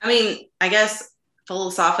I mean, I guess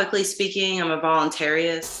philosophically speaking, I'm a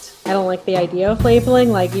voluntarist. I don't like the idea of labeling,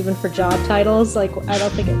 like even for job titles. Like I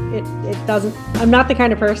don't think it doesn't. I'm not the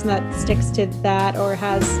kind of person that sticks to that or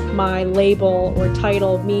has my label or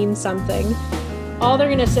title mean something. All they're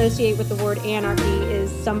going to associate with the word anarchy is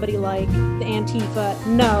somebody like the Antifa.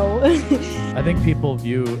 No. I think people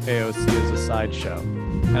view AOC as a sideshow,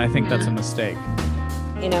 and I think that's a mistake.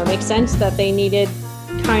 It makes sense that they needed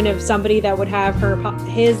kind of somebody that would have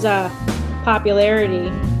his popularity,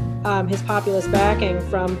 his populist backing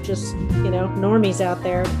from just normies out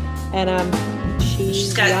there, and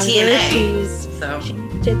she's got younger, she's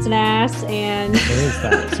tits and ass, and there is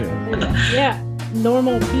that too. Yeah,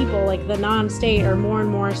 normal people like the non-state are more and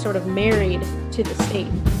more sort of married to the state.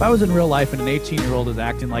 If I was in real life and an 18-year-old is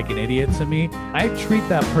acting like an idiot to me, I treat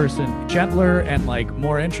that person gentler and like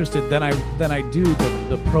more interested than I do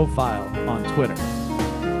the profile on Twitter.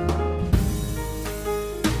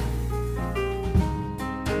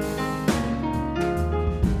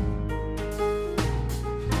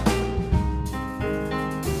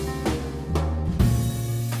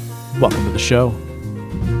 Welcome to the show.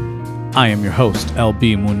 I am your host,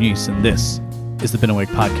 LB Muniz, and this is the Been Awake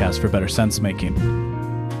Podcast for Better Sense Making.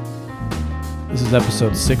 This is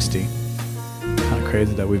episode 60. Kind of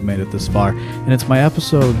crazy that we've made it this far. And it's my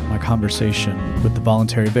episode, my conversation with the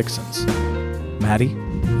voluntary vixens, Maddie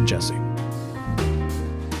and Jessie.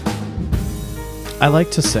 I like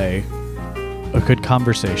to say a good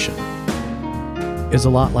conversation is a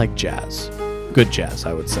lot like jazz. Good jazz,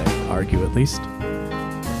 I would say, argue at least.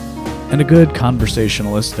 And a good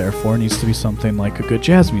conversationalist, therefore, needs to be something like a good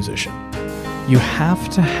jazz musician. You have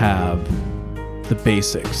to have the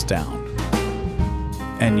basics down,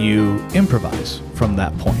 and you improvise from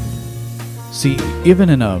that point. See, even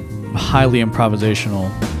in a highly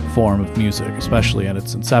improvisational form of music, especially at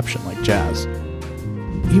its inception, like jazz,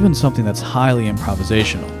 even something that's highly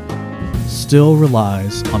improvisational still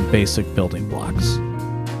relies on basic building blocks.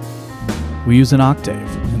 We use an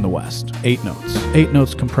octave in the West, 8 notes. 8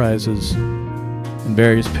 notes comprises, in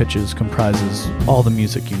various pitches, comprises all the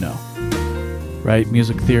music you know, right?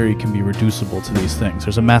 Music theory can be reducible to these things.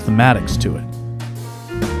 There's a mathematics to it.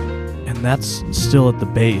 And that's still at the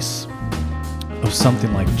base of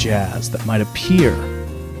something like jazz that might appear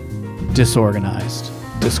disorganized,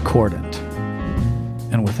 discordant,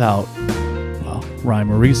 and without, well,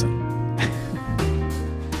 rhyme or reason.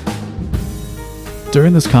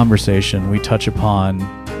 During this conversation, we touch upon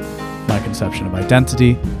my conception of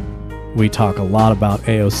identity. We talk a lot about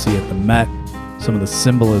AOC at the Met, some of the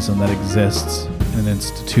symbolism that exists in an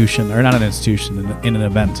institution, or not an institution, in an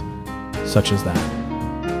event such as that,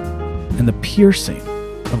 and the piercing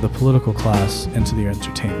of the political class into the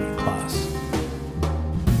entertainment class.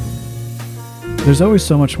 There's always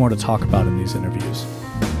so much more to talk about in these interviews,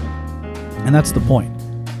 and that's the point,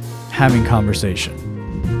 having conversation.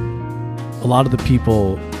 A lot of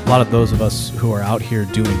those of us who are out here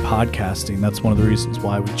doing podcasting, that's one of the reasons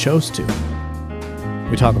why we chose to.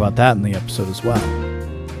 We talk about that in the episode as well.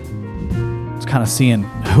 It's kind of seeing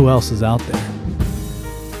who else is out there.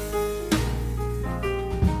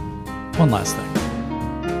 One last thing.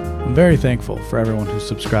 I'm very thankful for everyone who's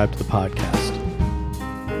subscribed to the podcast.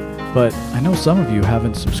 But I know some of you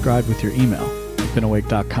haven't subscribed with your email at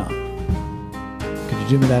beenawake.com. Could you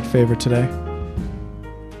do me that favor today?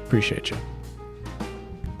 Appreciate you.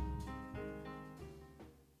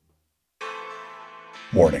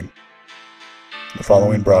 Warning. The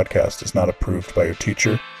following broadcast is not approved by your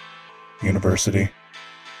teacher, university,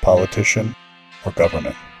 politician, or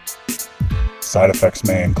government. Side effects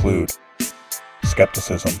may include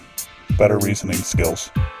skepticism, better reasoning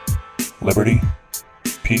skills, liberty,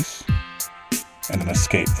 peace, and an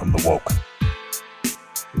escape from the woke.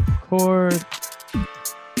 Record.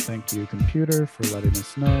 Thank you, computer, for letting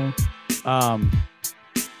us know.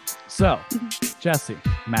 So, Jessie,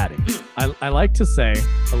 Maddie, I like to say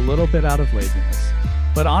a little bit out of laziness,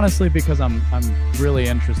 but honestly because I'm really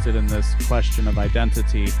interested in this question of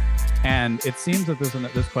identity, and it seems that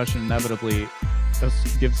this question inevitably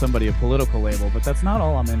gives somebody a political label, but that's not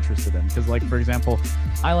all I'm interested in. Because, like, for example,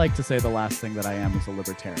 I like to say the last thing that I am is a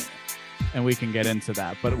libertarian, and we can get into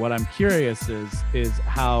that. But what I'm curious is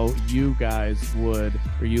how you guys would,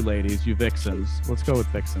 or you ladies, you vixens, let's go with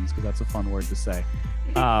vixens because that's a fun word to say,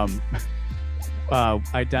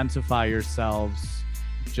 identify yourselves,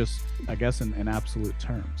 just, I guess, in absolute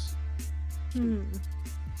terms.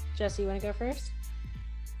 Jessie, you want to go first?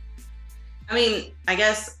 I mean, I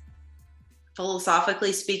guess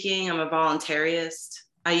philosophically speaking, I'm a voluntarist.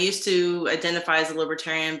 I used to identify as a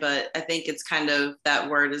libertarian, but I think it's kind of, that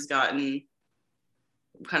word has gotten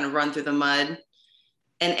kind of run through the mud.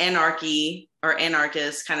 and anarchy or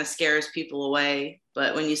anarchist kind of scares people away.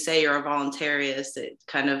 But when you say you're a voluntarist, it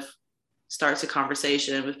kind of starts a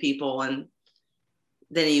conversation with people, and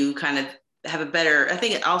then you kind of have a better, I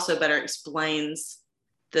think it also better explains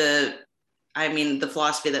the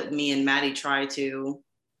philosophy that me and Maddie try to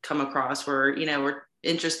come across, where, we're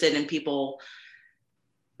interested in people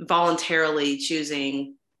voluntarily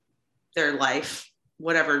choosing their life,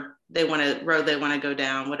 whatever road they want to go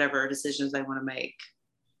down, whatever decisions they want to make.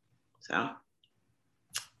 So I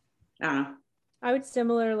don't know. I would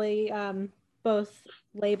similarly both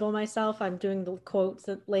label myself. I'm doing the quotes,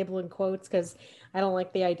 label in quotes, because I don't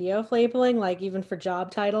like the idea of labeling, like even for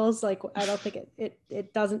job titles. Like I don't think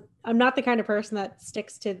it doesn't, I'm not the kind of person that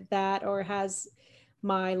sticks to that or has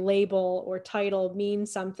my label or title mean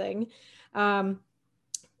something.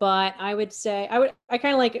 But I would say I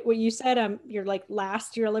kind of like what you said. You're like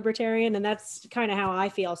you're a libertarian, and that's kind of how I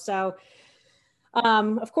feel. So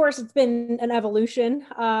of course, it's been an evolution,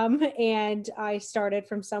 and I started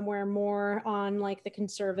from somewhere more on like the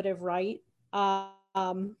conservative right, but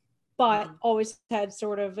always had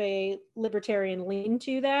sort of a libertarian lean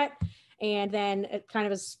to that. And then it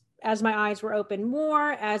kind of as my eyes were open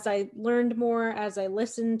more, as I learned more, as I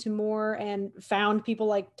listened to more and found people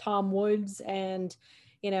like Tom Woods and,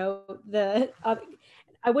 I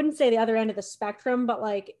wouldn't say the other end of the spectrum, but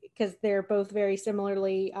like, because they're both very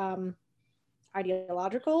similarly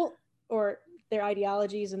ideological, or their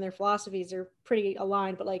ideologies and their philosophies are pretty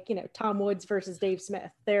aligned, but like, Tom Woods versus Dave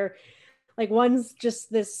Smith, they're like, one's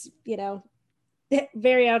just this,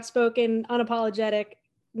 very outspoken, unapologetic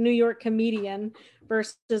New York comedian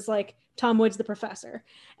versus like Tom Woods, the professor.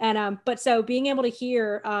 And but so being able to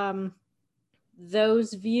hear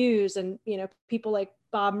those views and, people like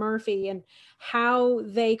Bob Murphy and how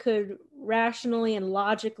they could rationally and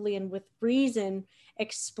logically and with reason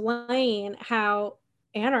explain how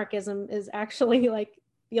anarchism is actually like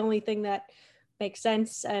the only thing that makes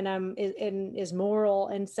sense and is moral.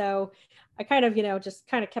 And so I kind of, just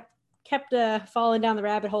kind of kept falling down the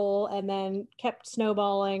rabbit hole, and then kept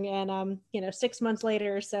snowballing. And 6 months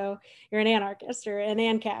later or so, you're an anarchist or an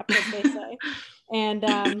ANCAP, as they say.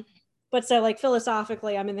 And but so like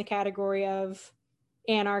philosophically, I'm in the category of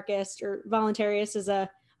anarchist, or voluntarist is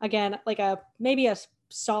maybe a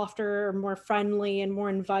softer or more friendly and more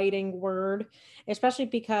inviting word, especially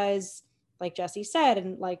because, like Jesse said,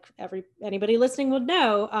 and like anybody listening would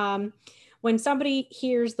know, when somebody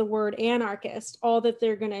hears the word anarchist, all that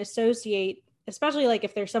they're going to associate, especially like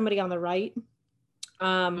if there's somebody on the right,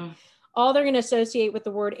 all they're going to associate with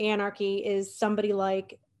the word anarchy is somebody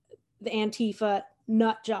like the Antifa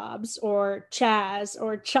nut jobs or Chaz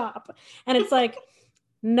or Chop. And it's like,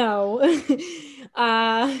 no,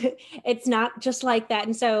 it's not just like that.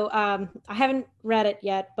 And so I haven't read it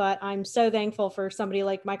yet, but I'm so thankful for somebody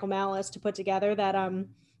like Michael Malice to put together that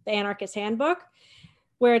the Anarchist Handbook,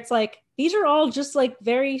 where it's like, these are all just like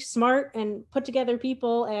very smart and put together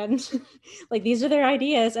people, and like these are their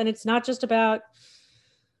ideas, and it's not just about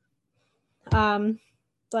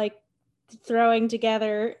like throwing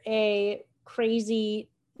together a crazy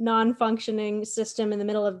non-functioning system in the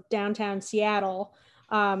middle of downtown Seattle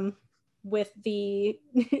with the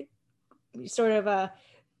sort of a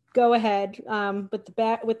go ahead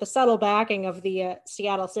with the subtle backing of the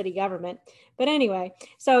Seattle city government. But anyway,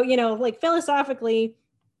 so like philosophically,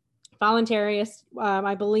 voluntarist,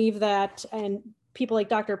 I believe that, and people like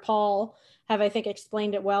Dr. Paul have, I think,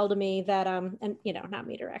 explained it well to me that and not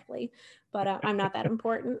me directly, but I'm not that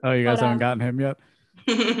important. Oh, you guys haven't gotten him yet?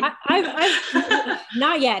 I've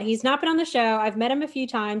not yet. He's not been on the show. I've met him a few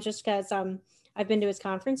times just because I've been to his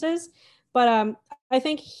conferences, but I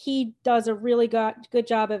think he does a really good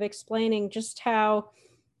job of explaining just how,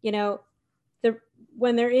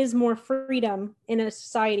 when there is more freedom in a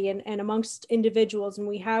society and amongst individuals, and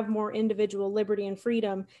we have more individual liberty and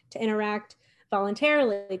freedom to interact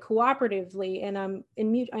voluntarily, cooperatively, and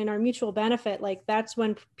in our mutual benefit, like that's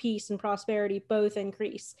when peace and prosperity both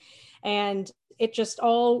increase. And it just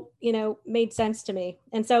all, made sense to me.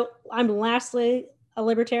 And so I'm lastly a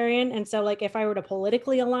libertarian. And so like, if I were to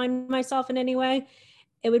politically align myself in any way,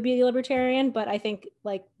 it would be libertarian, but I think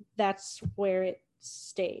like that's where it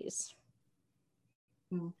stays.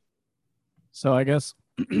 So I guess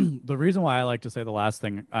the reason why I like to say the last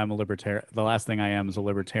thing I am is a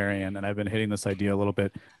libertarian, and I've been hitting this idea a little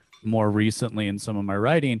bit more recently in some of my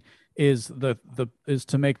writing, is is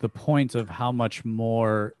to make the point of how much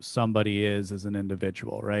more somebody is as an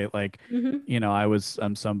individual, right? Like, you know,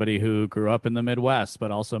 I'm somebody who grew up in the Midwest, but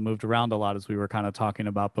also moved around a lot, as we were kind of talking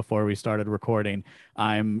about before we started recording.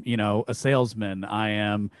 I'm, you know, a salesman. I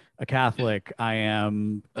am a Catholic. I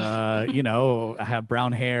am, you know, I have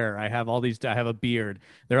brown hair. I have a beard.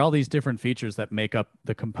 There are all these different features that make up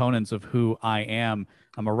the components of who I am.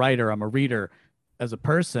 I'm a writer. I'm a reader as a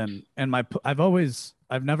person. And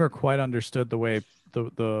I've never quite understood the way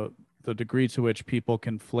the degree to which people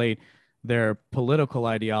conflate their political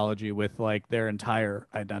ideology with like their entire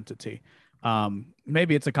identity.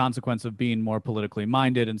 Maybe it's a consequence of being more politically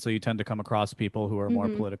minded, and so you tend to come across people who are more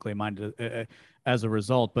politically minded as a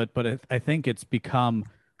result. But I think it's become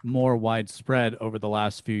more widespread over the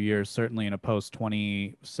last few years, certainly in a post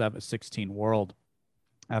 2016 world,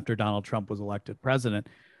 after Donald Trump was elected president,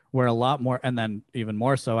 where a lot more, and then even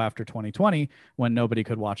more so after 2020, when nobody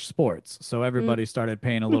could watch sports. So everybody started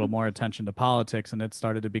paying a little more attention to politics, and it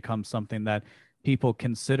started to become something that people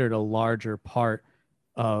considered a larger part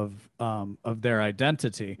of their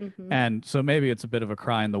identity. And so maybe it's a bit of a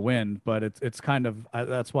cry in the wind, but it's kind of,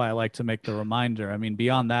 that's why I like to make the reminder. I mean,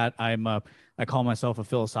 beyond that, I call myself a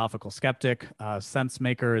philosophical skeptic. Sense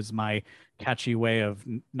maker is my catchy way of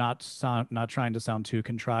not trying to sound too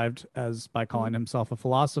contrived as by calling himself a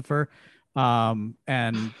philosopher.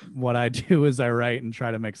 And what I do is I write and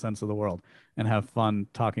try to make sense of the world and have fun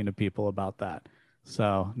talking to people about that.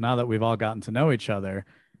 So now that we've all gotten to know each other,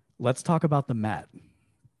 let's talk about the Met.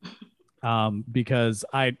 Because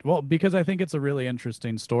I think it's a really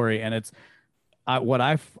interesting story, and it's what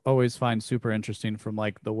I always find super interesting from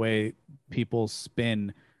like the way people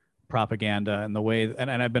spin propaganda and the way,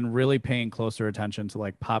 and I've been really paying closer attention to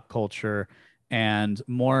like pop culture, and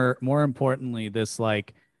more importantly, this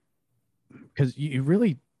like, because you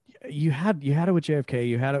had it with JFK,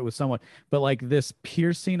 you had it with someone, but like this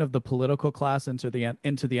piercing of the political class into the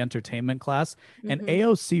entertainment class, and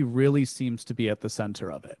AOC really seems to be at the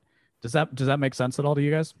center of it. Does that make sense at all to you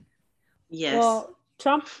guys? Yes. Well,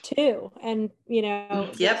 Trump too, and you know,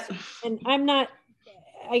 yep. And I'm not.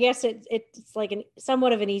 I guess it's like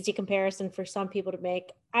somewhat of an easy comparison for some people to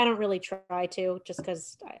make. I don't really try to, just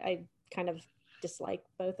because I kind of dislike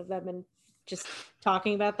both of them, and just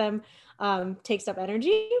talking about them takes up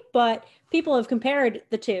energy. But people have compared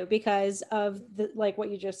the two because of like what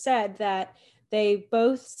you just said, that they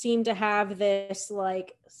both seem to have this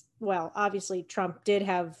like. Well, obviously Trump did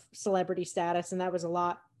have celebrity status, and that was a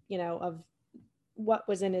lot, you know, of what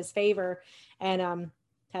was in his favor, and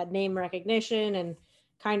had name recognition and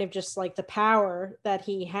kind of just like the power that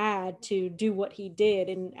he had to do what he did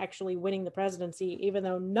in actually winning the presidency, even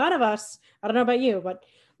though none of us, I don't know about you, but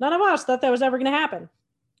none of us thought that was ever going to happen.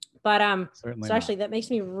 But Certainly so actually that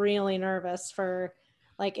makes me really nervous for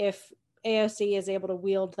like if AOC is able to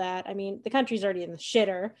wield that. I mean, the country's already in the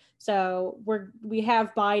shitter. So we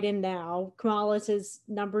have Biden now. Kamala's his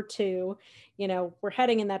number 2. You know, we're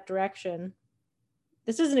heading in that direction.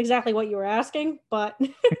 This isn't exactly what you were asking, but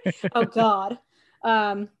oh God.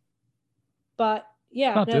 But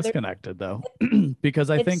yeah. Not disconnected though,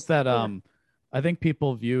 because I think that I think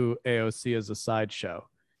people view AOC as a sideshow,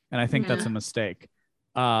 and I think that's a mistake.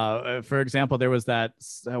 For example, there was that,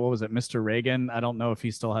 what was it, Mr. Reagan? I don't know if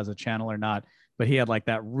he still has a channel or not, but he had like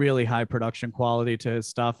that really high production quality to his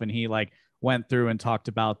stuff. And he like went through and talked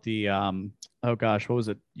about the, oh gosh, what was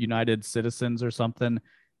it? United Citizens or something,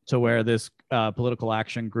 to where this political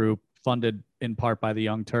action group funded in part by the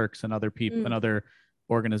Young Turks and other people and other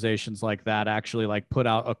organizations like that actually like put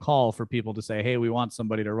out a call for people to say, hey, we want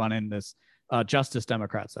somebody to run in this Justice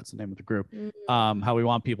Democrats, that's the name of the group, how we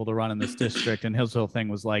want people to run in this district. And his whole thing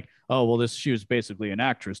was like, oh, well, she was basically an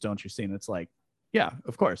actress, don't you see? And it's like, yeah,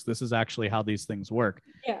 of course, this is actually how these things work.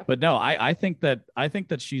 Yeah. But no, I think that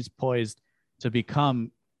she's poised to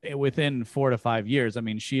become, within 4 to 5 years. I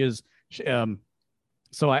mean,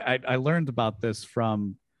 so I learned about this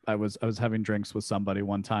from, I was having drinks with somebody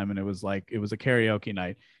one time, and it was a karaoke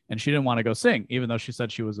night, and she didn't want to go sing, even though she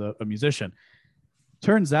said she was a musician.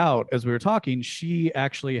 Turns out, as we were talking, she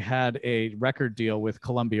actually had a record deal with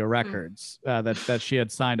Columbia Records that she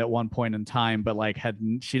had signed at one point in time, but like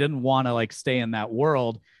she didn't want to like stay in that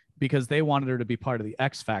world because they wanted her to be part of the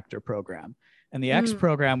X Factor program. And the X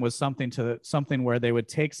program was something where they would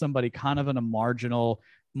take somebody kind of in a marginal,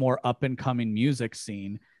 more up and coming music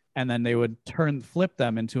scene, and then they would flip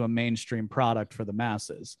them into a mainstream product for the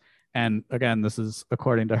masses. And again, this is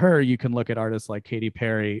according to her. You can look at artists like Katy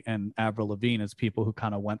Perry and Avril Lavigne as people who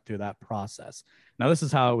kind of went through that process. Now, this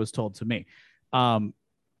is how it was told to me.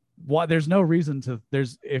 why there's no reason to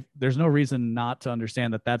there's no reason not to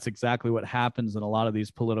understand that that's exactly what happens in a lot of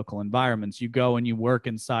these political environments. You go and you work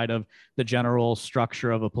inside of the general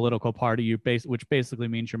structure of a political party, which basically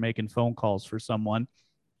means you're making phone calls for someone.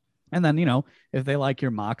 And then, if they like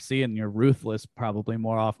your moxie and you're ruthless, probably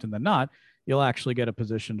more often than not, you'll actually get a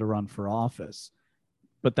position to run for office.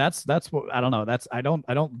 But that's what, I don't know. I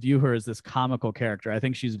don't view her as this comical character. I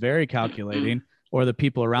think she's very calculating, or the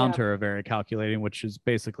people around her are very calculating, which is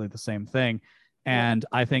basically the same thing. And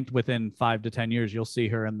I think within 5 to 10 years, you'll see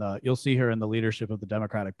her in the leadership of the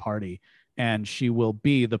Democratic Party, and she will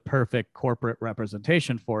be the perfect corporate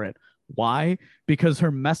representation for it. Why? Because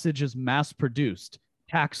her message is mass produced.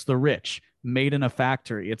 Tax the rich, made in a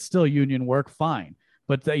factory. It's still union work, fine.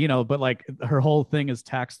 But like her whole thing is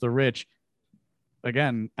tax the rich.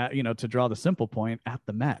 Again, to draw the simple point, at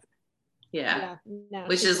the Met. Yeah. No,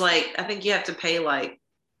 which is like, I think you have to pay like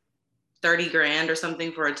 $30,000 or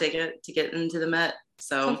something for a ticket to get into the Met.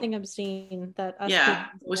 So something obscene that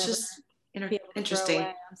which is interesting.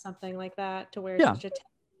 Something like that to wear such a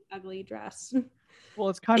ugly dress. Well,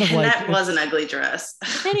 it's kind of like that was an ugly dress.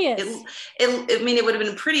 Hideous. It would have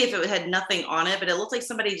been pretty if it had nothing on it, but it looked like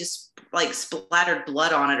somebody just like splattered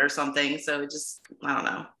blood on it or something. So it just, I don't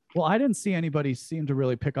know. Well, I didn't see anybody seem to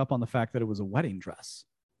really pick up on the fact that it was a wedding dress,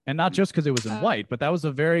 and not just because it was in white, but that was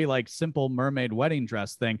a very like simple mermaid wedding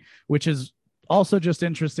dress thing, which is also just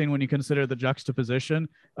interesting when you consider the juxtaposition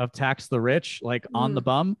of tax the rich, like on the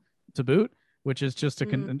bum to boot. Which is just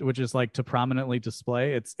which is like to prominently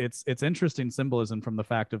display. It's interesting symbolism from the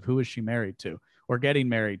fact of who is she married to or getting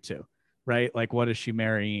married to, right? Like what is she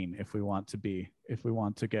marrying? If we want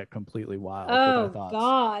to get completely wild. Oh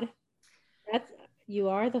God, you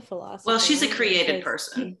are the philosopher. Well, she's a creative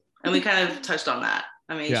person, and we kind of touched on that.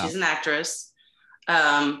 I mean, she's an actress.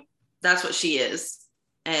 That's what she is,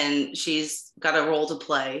 and she's got a role to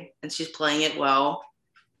play, and she's playing it well.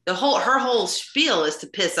 Her whole spiel is to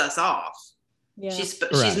piss us off. Yeah. She's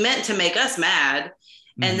meant to make us mad.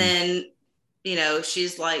 And then,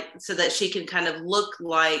 she's like, so that she can kind of look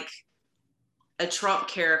like a Trump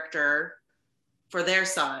character for their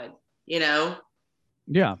side,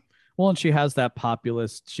 Yeah. Well, and she has that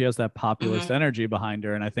populist energy behind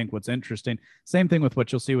her. And I think what's interesting, same thing with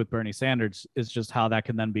what you'll see with Bernie Sanders, is just how that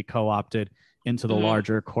can then be co-opted into the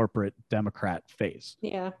larger corporate Democrat phase.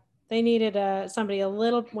 Yeah. They needed somebody a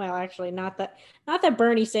little, well, actually not that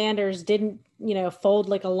Bernie Sanders didn't, fold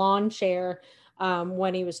like a lawn chair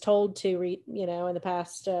when he was told to, in the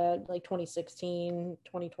past like 2016,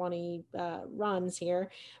 2020 runs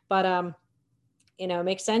here. But, it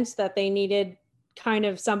makes sense that they needed kind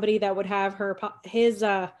of somebody that would have his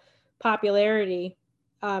popularity,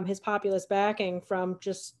 his populist backing from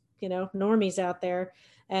just, normies out there.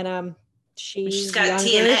 And she's got younger,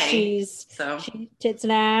 TNA, she's tits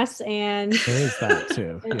and ass, and there is that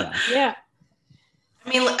too. Yeah. I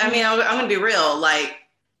mean, I'm gonna be real. Like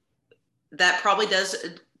that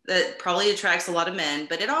probably attracts a lot of men,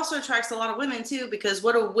 but it also attracts a lot of women too. Because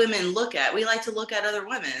what do women look at? We like to look at other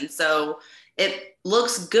women, so it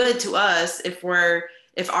looks good to us if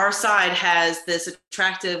our side has this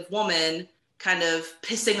attractive woman kind of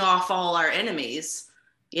pissing off all our enemies,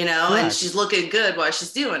 and she's looking good while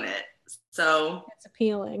she's doing it. So it's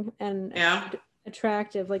appealing and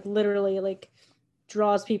attractive, like literally like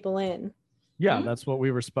draws people in. Yeah, that's what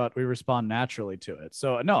we respond naturally to it.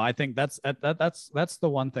 So no, I think that's the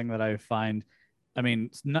one thing that I find, I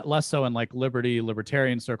mean, not less so in like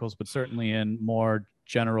libertarian circles, but certainly in more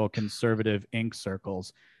general conservative ink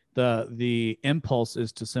circles. The impulse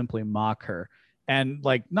is to simply mock her. And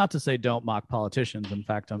like, not to say don't mock politicians. In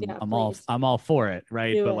fact, I'm all for it,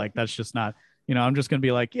 right? But like that's just not, I'm just going to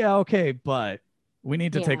be like, yeah, okay, but we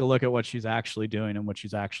need to take a look at what she's actually doing and what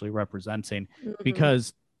she's actually representing,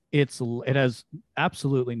 because it has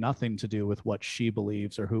absolutely nothing to do with what she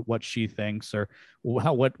believes or what she thinks or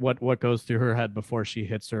what goes through her head before she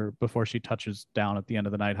touches down at the end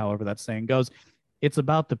of the night, however that saying goes. It's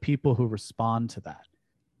about the people who respond to that.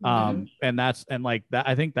 And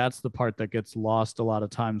I think that's the part that gets lost a lot of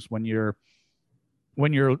times when you're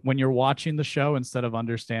watching the show instead of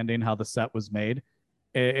understanding how the set was made.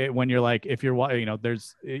 When you're like, if you're,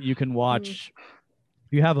 you can watch,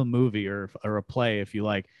 if you have a movie or a play, if you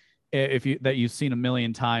like, that you've seen a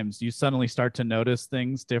million times, you suddenly start to notice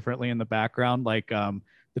things differently in the background. Like the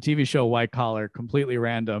TV show White Collar, completely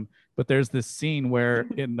random, but there's this scene where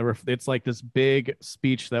it's like this big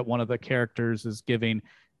speech that one of the characters is giving,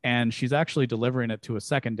 and she's actually delivering it to a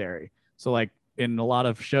secondary. So like in a lot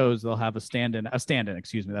of shows, they'll have a stand-in,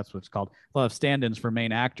 excuse me, that's what it's called. They'll have stand-ins for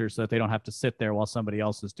main actors so that they don't have to sit there while somebody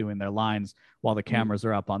else is doing their lines while the cameras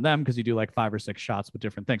are up on them, because you do like 5 or 6 shots with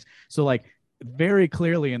different things. So like very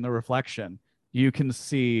clearly in the reflection, you can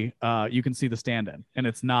see the stand-in, and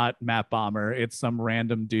it's not Matt Bomer, it's some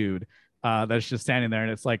random dude that's just standing there,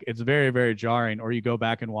 and it's like, it's very, very jarring. Or you go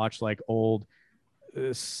back and watch like old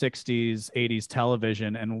 60s 80s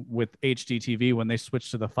television, and with HDTV, when they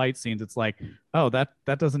switch to the fight scenes, it's like, oh, that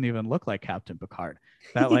doesn't even look like Captain Picard.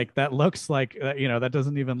 That like that looks like that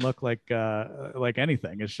doesn't even look like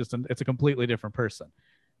anything. It's just it's a completely different person.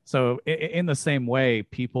 So in the same way,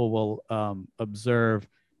 people will observe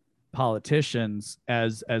politicians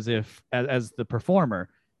as the performer,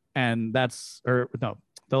 and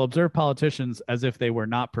they'll observe politicians as if they were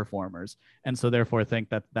not performers, and so therefore think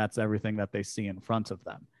that that's everything that they see in front of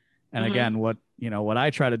them. And again, what I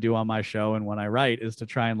try to do on my show and when I write is to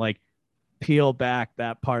try and like peel back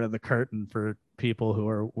that part of the curtain for people who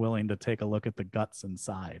are willing to take a look at the guts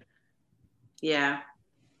inside. Yeah.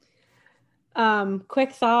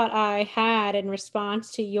 Quick thought I had in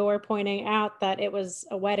response to your pointing out that it was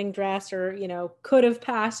a wedding dress, or, could have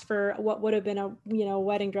passed for what would have been a,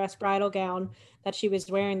 wedding dress bridal gown that she was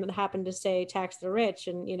wearing that happened to say tax the rich.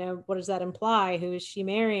 And, what does that imply? Who is she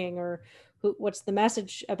marrying, or what's the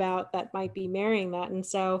message about that might be marrying that? And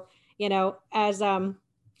so, as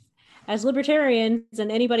libertarians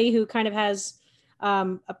and anybody who kind of has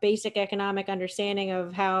a basic economic understanding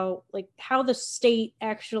of how the state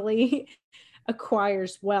actually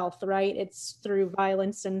acquires wealth, right? It's through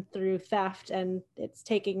violence and through theft, and it's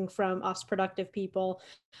taking from us productive people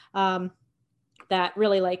that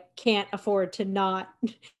really can't afford to not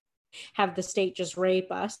have the state just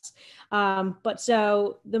rape us. But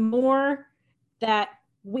so the more that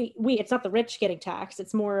we it's not the rich getting taxed,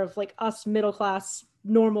 it's more of us middle class,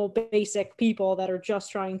 normal, basic people that are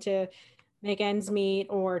just trying to make ends meet,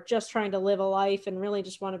 or just trying to live a life and really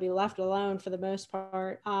just want to be left alone for the most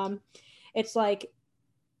part. It's like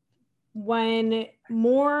when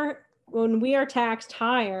we are taxed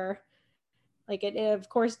higher, it of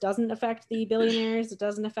course doesn't affect the billionaires. It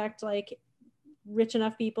doesn't affect rich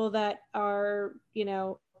enough people that are,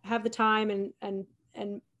 have the time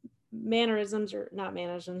and mannerisms, or not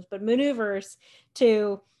mannerisms, but maneuvers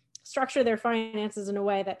to structure their finances in a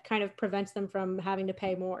way that kind of prevents them from having to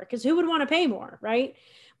pay more, because who would want to pay more, right?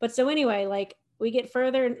 But so anyway, we get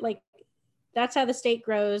further, that's how the state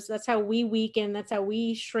grows. That's how we weaken. That's how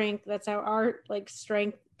we shrink. That's how our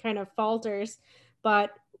strength kind of falters.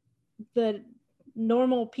 But the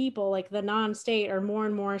normal people, the non-state, are more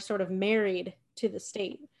and more sort of married to the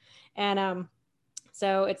state. And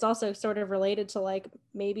so it's also sort of related to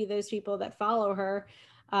maybe those people that follow her,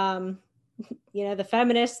 the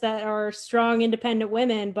feminists that are strong, independent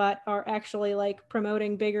women, but are actually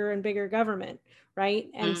promoting bigger and bigger government, right?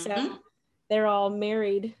 And so they're all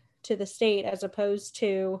married to the state, as opposed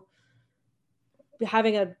to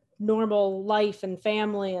having a normal life and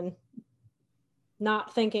family and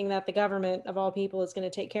not thinking that the government of all people is going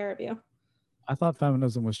to take care of you. I thought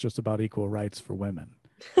feminism was just about equal rights for women.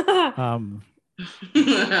 We'll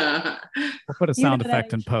put a sound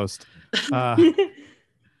effect in post.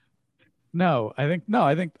 No, I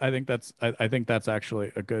think that's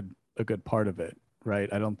actually a good part of it, right?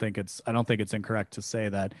 I don't think it's incorrect to say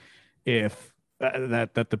that if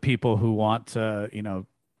that the people who want to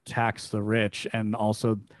tax the rich, and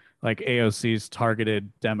also AOC's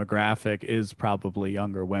targeted demographic is probably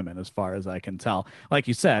younger women, as far as I can tell. Like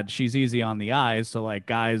you said, she's easy on the eyes, so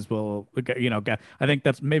guys will I think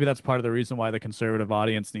that's part of the reason why the conservative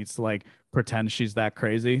audience needs to pretend she's that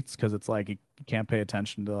crazy. It's because it's you can't pay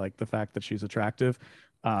attention to the fact that she's attractive.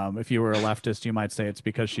 If you were a leftist, you might say it's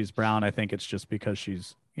because she's brown. I think it's just because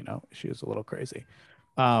she's she is a little crazy.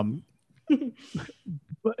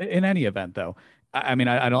 But in any event, though, I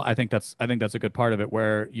think that's a good part of it,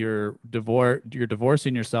 where you're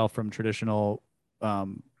divorcing yourself from traditional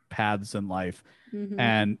paths in life,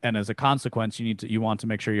 and as a consequence, you want to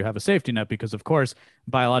make sure you have a safety net, because of course,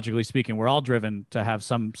 biologically speaking, we're all driven to have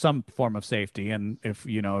some form of safety. And if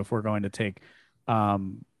we're going to take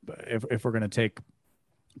if we're going to take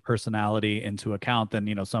personality into account,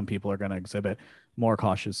 then some people are going to exhibit more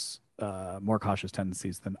cautious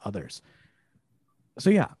tendencies than others. So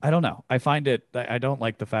yeah, I don't know. I don't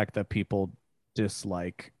like the fact that people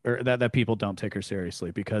dislike, or that people don't take her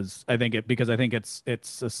seriously, because I think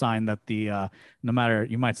it's a sign that no matter,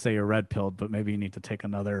 you might say you're red pilled, but maybe you need to take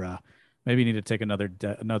another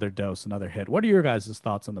another dose, another hit. What are your guys'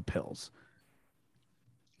 thoughts on the pills?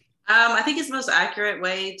 I think it's the most accurate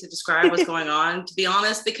way to describe what's going on, to be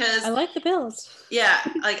honest, because I like the pills. yeah,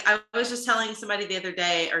 like I was just telling somebody the other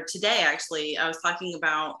day, or today actually, I was talking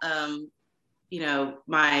about,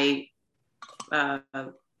 my,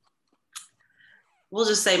 we'll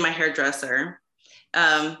just say my hairdresser.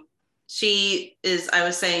 I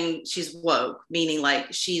was saying she's woke, meaning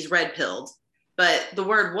like she's red pilled, but the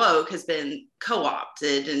word woke has been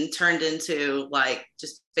co-opted and turned into like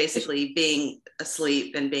just basically being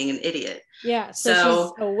asleep and being an idiot. Yeah,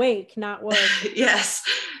 so she's awake, not woke. Yes.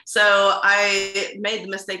 So I made the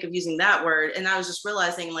mistake of using that word, and I was just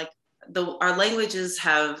realizing like our languages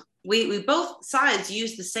have, we both sides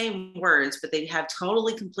use the same words, but they have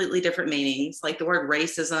totally completely different meanings. Like the word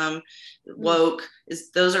racism, woke,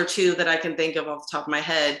 those are two that I can think of off the top of my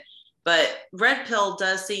head. But red pill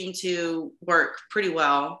does seem to work pretty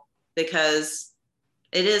well because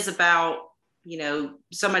it is about,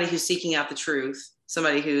 somebody who's seeking out the truth,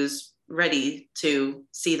 somebody who's ready to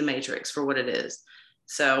see the matrix for what it is.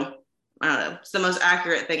 So I don't know. It's the most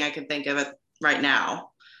accurate thing I can think of it right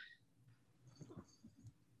now.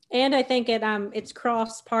 And I think it's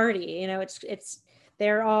cross party.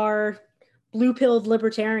 There are blue pilled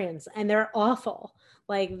libertarians, and they're awful.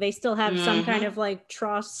 Like they still have some kind of like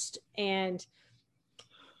trust and,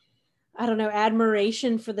 I don't know,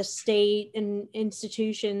 admiration for the state and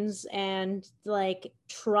institutions, and like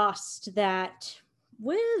trust that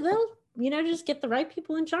they'll just get the right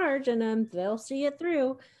people in charge, and they'll see it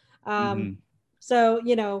through. So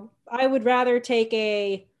I would rather take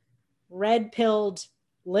a red pilled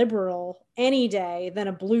liberal any day than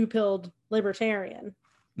a blue pilled libertarian.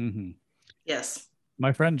 Yes.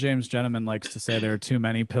 My friend James Gentleman likes to say there are too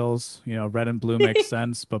many pills. Red and blue makes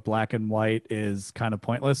sense, but black and white is kind of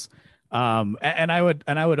pointless. And I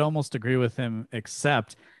would almost agree with him,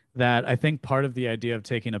 except that I think part of the idea of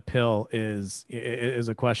taking a pill is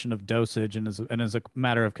a question of dosage and is a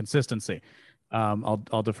matter of consistency.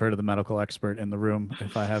 I'll defer to the medical expert in the room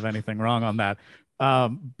if I have anything wrong on that.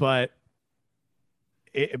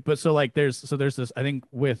 There's this, I think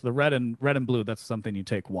with the red and blue, that's something you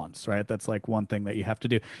take once, right? That's like one thing that you have to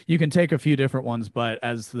do. You can take a few different ones, but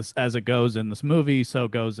as it goes in this movie, so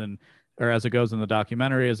goes in, or as it goes in the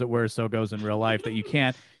documentary, as it were, so goes in real life, that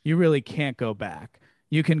you really can't go back.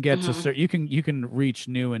 You can get to you can reach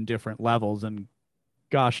new and different levels, and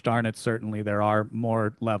gosh darn it, certainly there are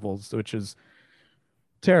more levels, which is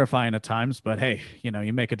terrifying at times, but hey,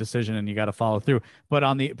 you make a decision and you got to follow through. But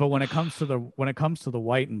when it comes to the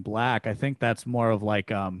white and black, I think that's more of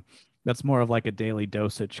like a daily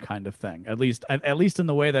dosage kind of thing. At least in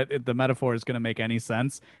the way that the metaphor is going to make any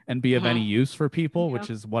sense and be of any use for people,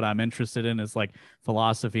 which is what I'm interested in, is like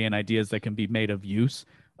philosophy and ideas that can be made of use.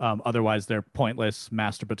 Otherwise, they're pointless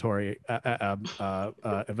masturbatory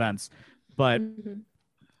events. But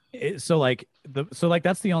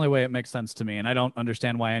that's the only way it makes sense to me, and I don't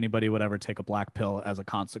understand why anybody would ever take a black pill as a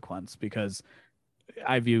consequence, because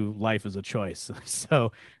I view life as a choice.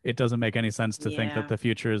 So it doesn't make any sense to think that the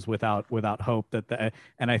future is without hope.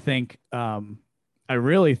 And I think I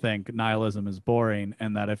really think nihilism is boring,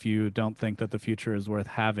 and that if you don't think that the future is worth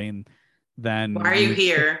having, then why are you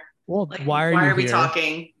here? Well, like, why are we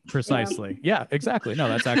talking? Precisely. Yeah, exactly. No,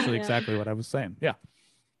 that's actually exactly what I was saying. Yeah.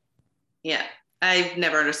 Yeah. I've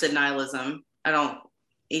never understood nihilism. I don't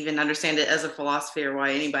even understand it as a philosophy, or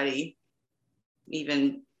why anybody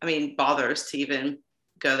bothers to even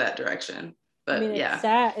go that direction. But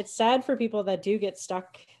it's sad for people that do get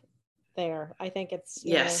stuck there. I think it's,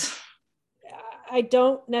 I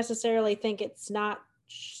don't necessarily think it's not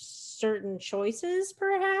certain choices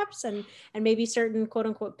perhaps, and maybe certain quote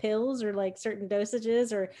unquote pills, or like certain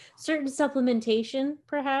dosages, or certain supplementation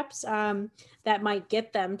perhaps, that might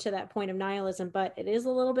get them to that point of nihilism. But it is a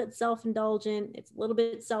little bit self-indulgent, it's a little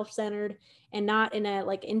bit self-centered, and not in a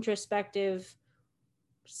like introspective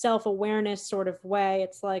self-awareness sort of way.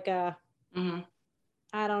 It's like I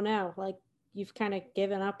don't know, like you've kind of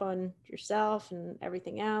given up on yourself and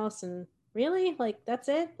everything else, and really, like, that's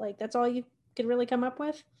it, like that's all you could really come up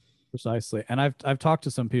with. Precisely. And I've talked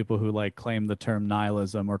to some people who like claim the term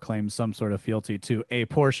nihilism, or claim some sort of fealty to a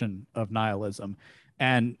portion of nihilism.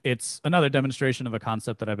 And it's another demonstration of a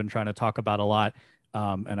concept that I've been trying to talk about a lot,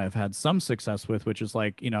 and I've had some success with, which is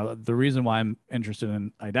like, the reason why I'm interested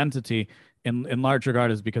in identity in large regard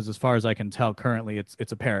is because, as far as I can tell currently,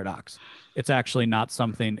 it's a paradox. It's actually not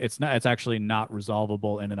something, it's actually not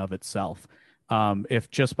resolvable in and of itself. If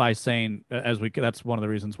just by saying, that's one of the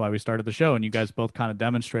reasons why we started the show, and you guys both kind of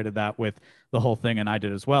demonstrated that with the whole thing, and I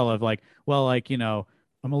did as well, of like, well, like, I'm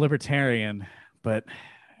a libertarian, but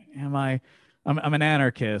I'm an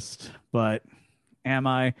anarchist, but I'm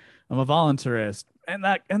a voluntarist.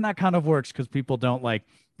 and that kind of works because people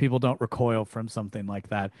don't recoil from something like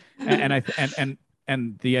that. And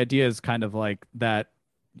the idea is kind of like that.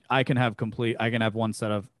 I can have one set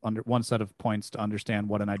of points to understand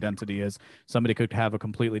what an identity is. Somebody could have a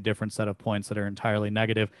completely different set of points that are entirely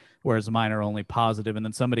negative, whereas mine are only positive. And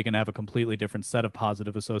then somebody can have a completely different set of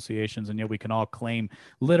positive associations, and yet we can all claim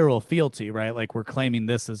literal fealty, right? Like we're claiming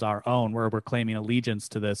this as our own, where we're claiming allegiance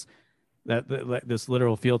to this, this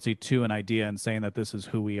literal fealty to an idea, and saying that this is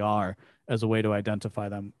who we are as a way to identify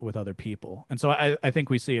them with other people. And so I think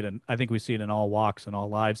we see it in all walks and all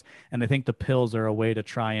lives. And I think the pills are a way to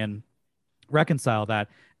try and reconcile that.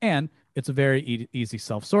 And it's a very easy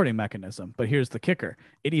self-sorting mechanism. But here's the kicker.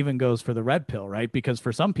 It even goes for the red pill, right? Because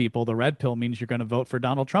for some people, the red pill means you're going to vote for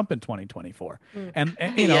Donald Trump in 2024. And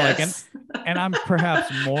you know, Yes. and I'm perhaps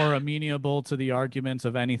more amenable to the arguments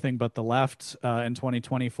of anything but the left in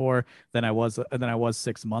 2024 than I was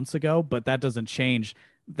 6 months ago. But that doesn't change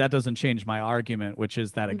my argument, which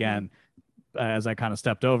is that, again, as I kind of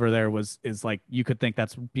stepped over there, is like, you could think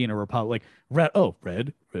that's being a Republican, like red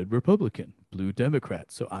Republican, blue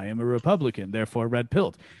Democrat. So I am a Republican, therefore red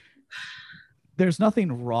pilled. There's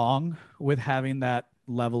nothing wrong with having that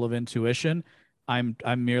level of intuition. I'm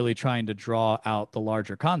merely trying to draw out the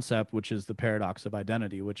larger concept, which is the paradox of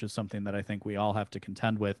identity, which is something that I think we all have to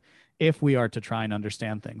contend with if we are to try and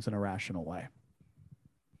understand things in a rational way.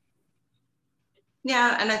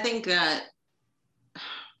 Yeah, and I think that,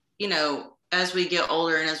 you know, as we get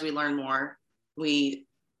older and as we learn more, we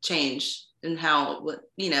change in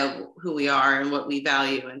who we are and what we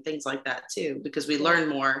value and things like that too, because we learn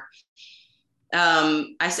more.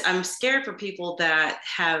 I'm scared for people that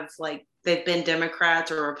have, like, they've been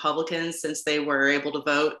Democrats or Republicans since they were able to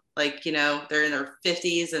vote. Like, you know, they're in their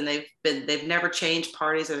 50s and they've never changed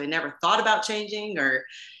parties, or they never thought about changing, or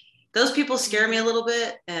those people scare me a little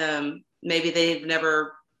bit. Maybe they've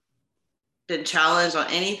never been challenged on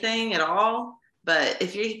anything at all. But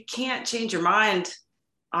if you can't change your mind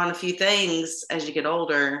on a few things as you get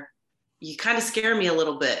older, you kind of scare me a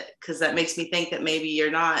little bit, because that makes me think that maybe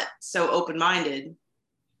you're not so open-minded.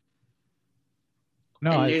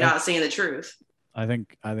 No, and you're not seeing the truth. I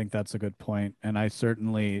think that's a good point. And I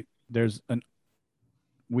certainly,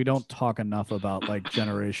 we don't talk enough about like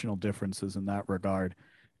generational differences in that regard.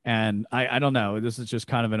 And I don't know, this is just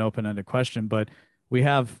kind of an open-ended question, but we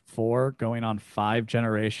have 4 going on 5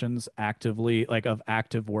 generations actively, like, of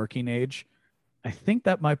active working age. I think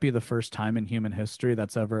that might be the first time in human history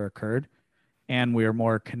that's ever occurred. And we are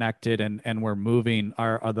more connected, and we're moving,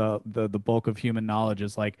 the bulk of human knowledge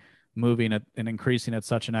is like moving at and increasing at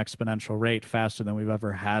such an exponential rate, faster than we've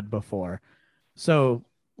ever had before. So,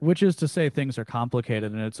 which is to say, things are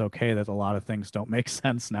complicated, and it's okay that a lot of things don't make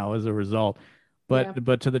sense now as a result. But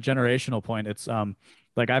to the generational point, it's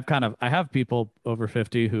like I have people over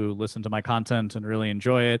 50 who listen to my content and really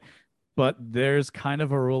enjoy it. But there's kind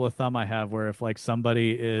of a rule of thumb I have, where if like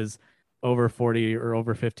somebody is over 40 or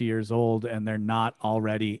over 50 years old and they're not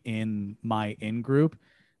already in my in group,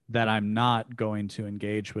 that I'm not going to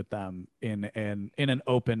engage with them in an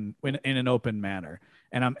open manner.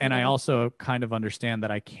 And I also kind of understand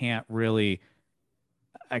that I can't really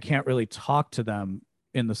talk to them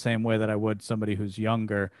in the same way that I would somebody who's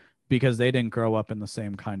younger, because they didn't grow up in the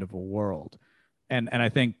same kind of a world. And I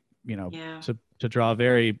think, to draw a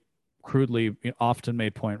very crudely often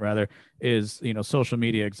made point, rather, is, social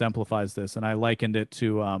media exemplifies this. And I likened it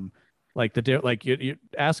to you're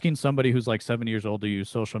asking somebody who's like 7 years old to use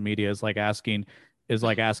social media is like asking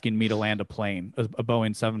me to land a plane, a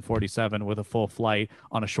Boeing 747 with a full flight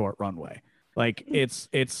on a short runway. Like, it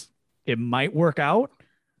might work out,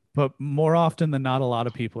 but more often than not, a lot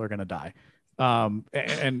of people are going to die. I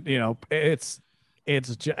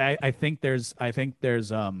think there's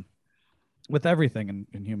with everything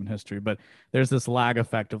in human history, but there's this lag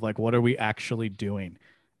effect of like, what are we actually doing?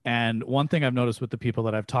 And one thing I've noticed with the people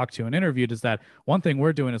that I've talked to and interviewed is that one thing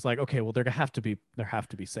we're doing is like, okay, well, there have to be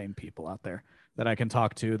sane people out there that I can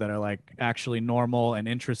talk to that are like actually normal and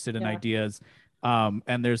interested in ideas.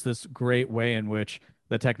 And there's this great way in which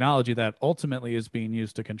the technology that ultimately is being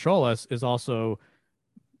used to control us is also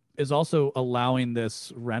allowing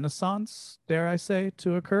this renaissance, dare I say,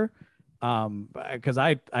 to occur. Because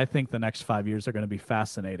I think the next 5 years are going to be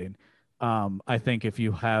fascinating. I think if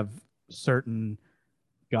you have certain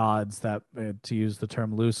gods that, to use the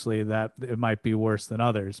term loosely, that it might be worse than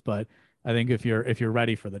others, but I think if you're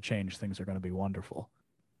ready for the change, things are going to be wonderful.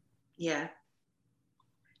 Yeah,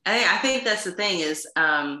 I think that's the thing is,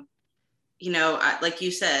 like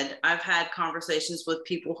you said, I've had conversations with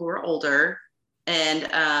people who are older, and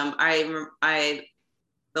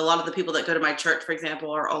a lot of the people that go to my church, for example,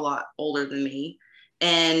 are a lot older than me.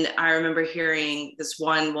 And I remember hearing this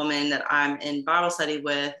one woman that I'm in Bible study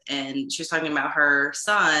with, and she was talking about her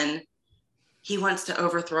son. He wants to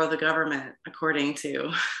overthrow the government, according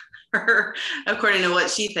to her, according to what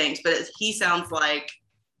she thinks. But he sounds like,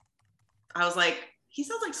 I was like, he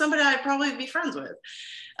sounds like somebody I'd probably be friends with.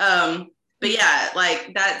 But yeah,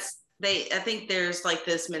 like I think there's like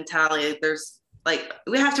this mentality. There's like,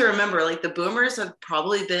 we have to remember, like, the boomers have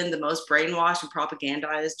probably been the most brainwashed and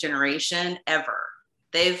propagandized generation ever.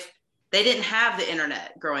 They didn't have the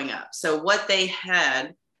internet growing up. So what they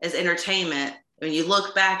had as entertainment, when you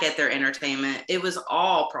look back at their entertainment, it was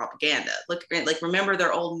all propaganda. Like remember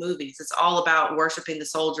their old movies. It's all about worshiping the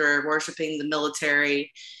soldier, worshiping the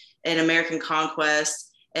military and American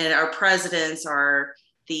conquest. And our presidents are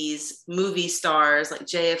these movie stars like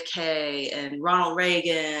JFK and Ronald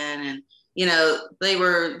Reagan. And, you know, they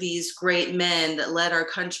were these great men that led our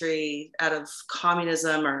country out of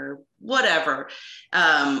communism or whatever.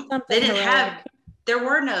 They didn't have, there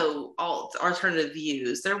were no alternative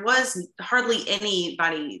views. There was hardly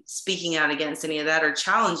anybody speaking out against any of that or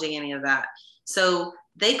challenging any of that. So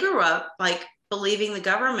they grew up like believing the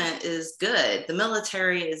government is good, the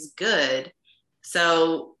military is good.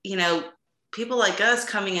 So, you know, people like us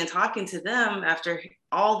coming and talking to them after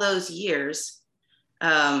all those years,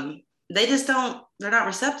 they just they're not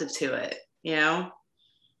receptive to it, you know?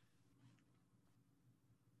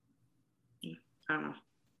 I don't know.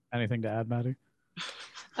 Anything to add, Maddie?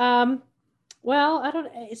 Well, I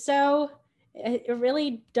don't, so it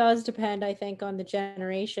really does depend, I think, on the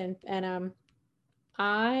generation. And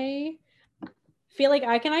I feel like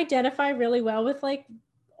I can identify really well with like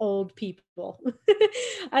old people.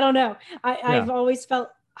 I don't know. I've always felt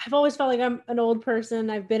like I'm an old person.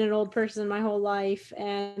 I've been an old person my whole life.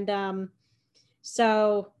 And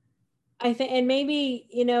so I think, and maybe,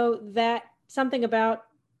 you know, that something about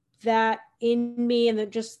that in me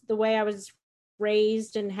and just the way I was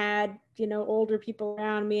raised and had, you know, older people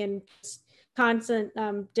around me and constant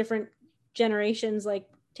different generations like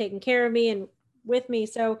taking care of me and with me.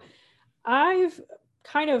 So I've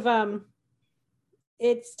kind of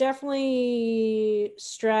it's definitely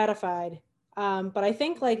stratified, but I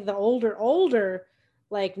think like the older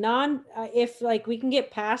like if like we can get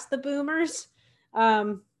past the boomers,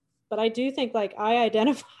 but I do think like I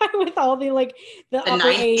identify with all the like the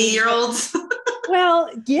 90-year-olds. Well,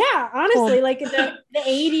 yeah, honestly, like the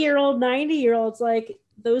 80-year-old, 90-year-olds, like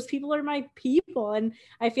those people are my people. And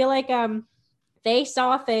I feel like they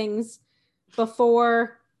saw things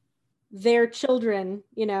before their children,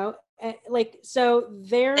 you know, like, so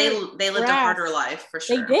they lived a harder life for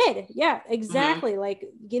sure. They did. Yeah, exactly. Mm-hmm. Like,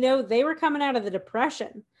 you know, they were coming out of the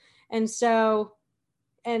Depression. And so,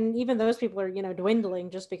 and even those people are, you know, dwindling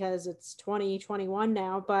just because it's 2021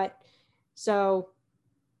 now. But so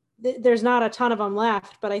there's not a ton of them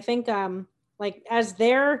left. But I think like as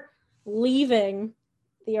they're leaving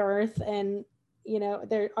the earth and, you know,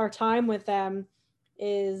 our time with them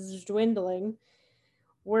is dwindling,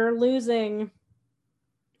 we're losing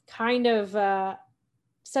kind of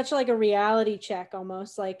such like a reality check,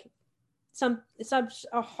 almost like such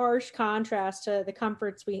a harsh contrast to the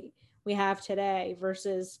comforts we have today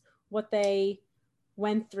versus what they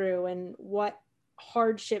went through and what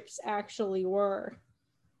hardships actually were.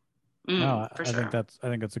 No, I think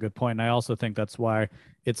that's a good point. And I also think that's why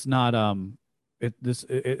it's not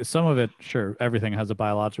some of it, sure, everything has a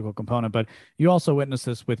biological component, but you also witness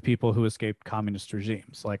this with people who escaped communist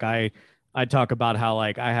regimes. Like I talk about how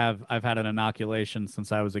like I've had an inoculation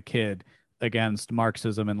since I was a kid against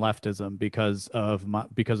Marxism and leftism because of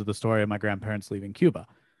the story of my grandparents leaving Cuba,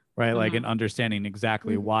 right? Mm-hmm. Like, and understanding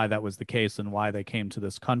exactly mm-hmm. why that was the case and why they came to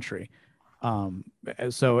this country.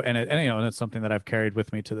 So and you know, and it's something that I've carried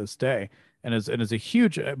with me to this day, and is a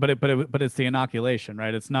huge, but it's the inoculation,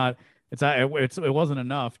 right? It wasn't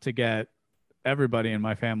enough to get everybody in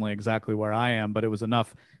my family exactly where I am, but it was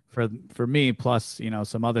enough for me, plus, you know,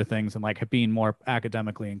 some other things, and like being more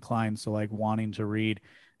academically inclined, so like wanting to read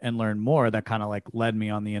and learn more, that kind of like led me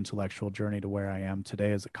on the intellectual journey to where I am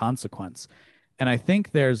today as a consequence. And I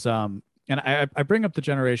think there's and I bring up the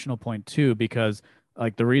generational point too, because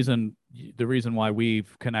like the reason why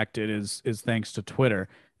we've connected is thanks to Twitter.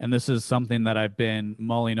 And this is something that I've been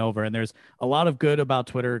mulling over, and there's a lot of good about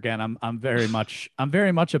Twitter. Again, I'm very much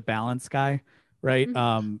a balance guy, right?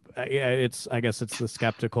 Mm-hmm. I guess it's the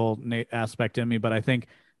skeptical aspect in me, but I think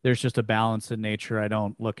there's just a balance in nature. I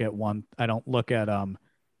don't look at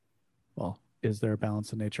well, is there a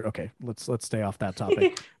balance in nature? Okay, let's stay off that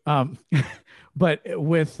topic. But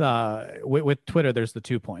with Twitter, there's the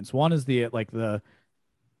 2 points. One is the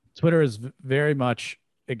Twitter is very much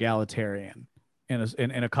egalitarian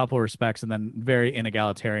in a couple of respects, and then very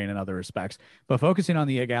inegalitarian in other respects. But focusing on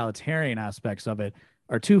the egalitarian aspects of it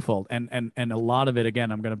are twofold, and a lot of it,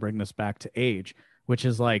 again, I'm going to bring this back to age, which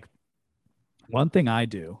is like one thing I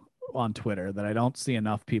do on Twitter that I don't see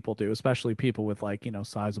enough people do, especially people with like,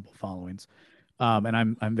 sizable followings. And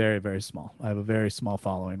I'm very, very small. I have a very small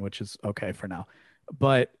following, which is okay for now.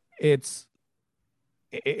 But it's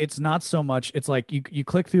not so much. It's like you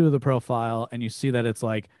click through the profile and you see that it's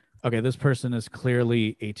like, okay, this person is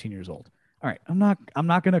clearly 18 years old. All right, I'm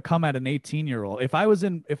not going to come at an 18-year-old. If I was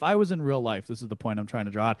in real life, this is the point I'm trying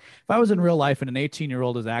to draw out. If I was in real life and an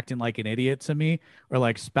 18-year-old is acting like an idiot to me, or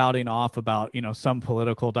like spouting off about, some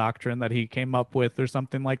political doctrine that he came up with or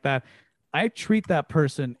something like that, I treat that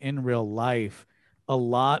person in real life a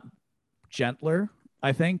lot gentler,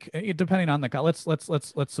 I think, depending on the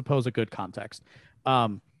let's suppose a good context. I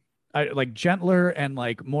like gentler and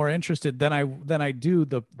like more interested than I do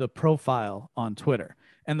the profile on Twitter.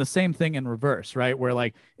 And the same thing in reverse, right? Where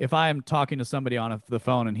like if I'm talking to somebody on the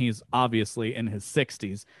phone and he's obviously in his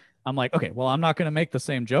 60s, I'm like, okay, well, I'm not going to make the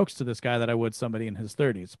same jokes to this guy that I would somebody in his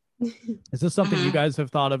 30s. Is this something you guys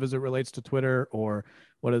have thought of as it relates to Twitter, or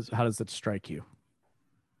how does it strike you?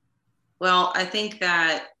 Well, I think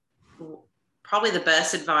that probably the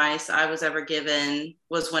best advice I was ever given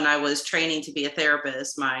was when I was training to be a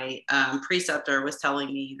therapist. My preceptor was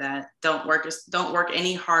telling me that don't work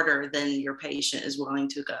any harder than your patient is willing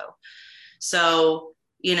to go. So,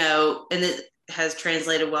 and it has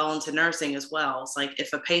translated well into nursing as well. It's like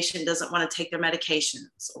if a patient doesn't want to take their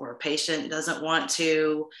medications, or a patient doesn't want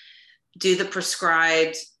to do the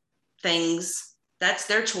prescribed things, that's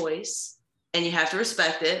their choice, and you have to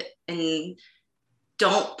respect it. And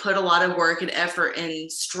don't put a lot of work and effort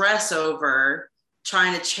and stress over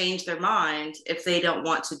trying to change their mind if they don't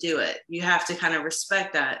want to do it. You have to kind of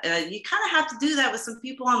respect that. And you kind of have to do that with some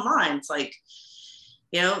people online. It's like,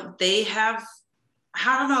 they have,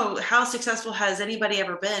 I don't know, how successful has anybody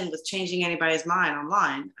ever been with changing anybody's mind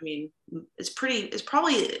online? I mean, it's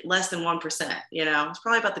probably less than 1%, it's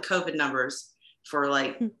probably about the COVID numbers for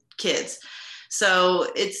like kids. So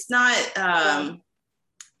it's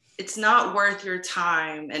not worth your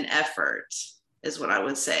time and effort, is what I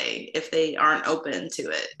would say, if they aren't open to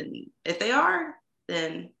it. And if they are,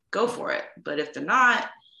 then go for it. But if they're not,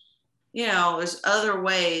 there's other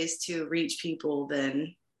ways to reach people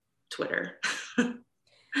than Twitter,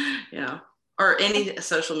 or any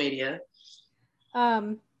social media.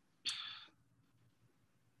 How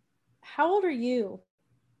old are you?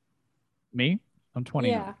 Me? I'm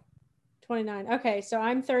 29. Yeah, 29. Okay, so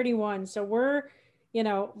I'm 31. So we're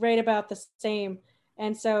right about the same.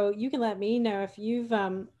 And so you can let me know if you've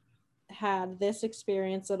had this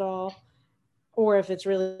experience at all, or if it's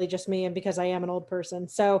really just me and because I am an old person.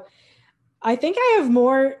 So I think I have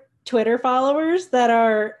more Twitter followers that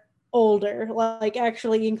are older, like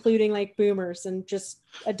actually including like boomers and just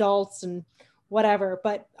adults and whatever.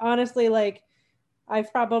 But honestly, like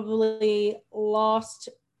I've probably lost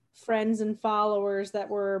friends and followers that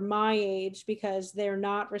were my age because they're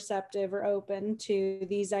not receptive or open to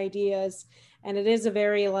these ideas. And it is a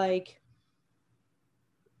very like,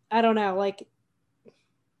 I don't know, like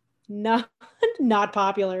not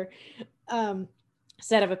popular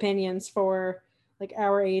set of opinions for like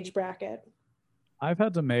our age bracket. I've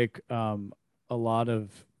had to make a lot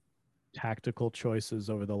of tactical choices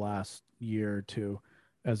over the last year or two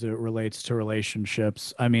as it relates to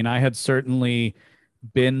relationships. I mean, I had certainly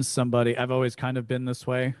been somebody, I've always kind of been this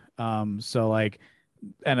way. So like,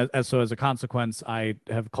 and so as a consequence, I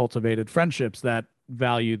have cultivated friendships that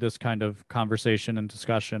value this kind of conversation and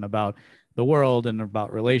discussion about the world and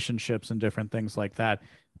about relationships and different things like that.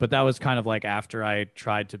 But that was kind of like after I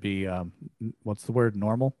tried to be, what's the word,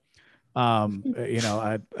 normal? Yeah.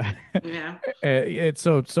 It's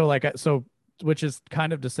so like, so, which is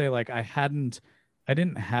kind of to say like, I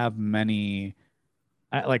didn't have many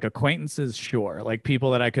like acquaintances, sure, like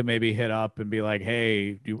people that I could maybe hit up and be like,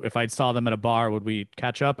 hey, if I saw them at a bar, would we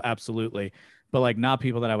catch up? Absolutely. But like not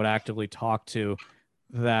people that I would actively talk to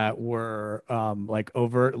that were like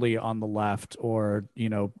overtly on the left or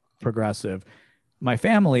progressive. My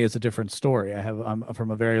family is a different story. I'm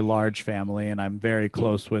from a very large family, and I'm very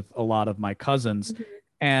close with a lot of my cousins.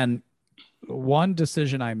 And one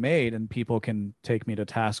decision I made, and people can take me to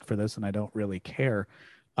task for this, and I don't really care,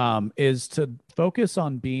 is to focus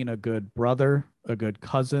on being a good brother, a good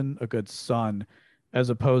cousin, a good son,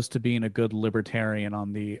 as opposed to being a good libertarian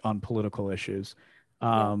on political issues,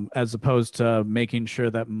 as opposed to making sure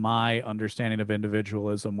that my understanding of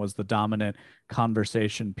individualism was the dominant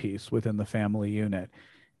conversation piece within the family unit.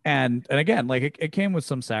 And again, like it came with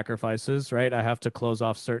some sacrifices, right? I have to close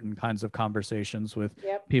off certain kinds of conversations with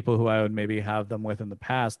Yep. people who I would maybe have them with in the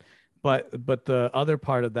past. But the other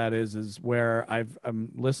part of that is where I'm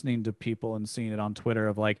listening to people and seeing it on Twitter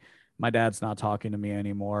of like, my dad's not talking to me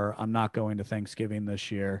anymore. I'm not going to Thanksgiving this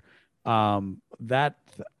year. That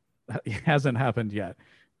hasn't happened yet.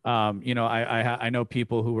 I know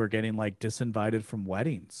people who were getting like disinvited from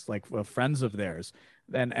weddings, like friends of theirs,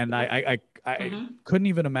 and I Mhm. couldn't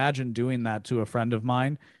even imagine doing that to a friend of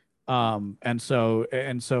mine. But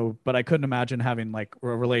I couldn't imagine having like a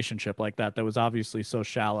relationship like that was obviously so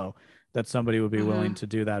shallow that somebody would be willing Mhm. to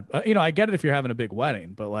do that. I get it if you're having a big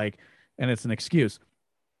wedding, but like, and it's an excuse.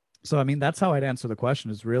 So, I mean, that's how I'd answer the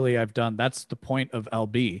question is really that's the point of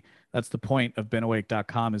LB. That's the point of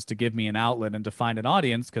beenawake.com is to give me an outlet and to find an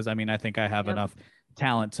audience. Cause I mean, I think I have Yep. enough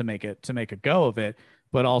talent to make a go of it,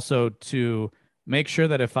 but also to make sure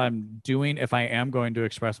that if I am going to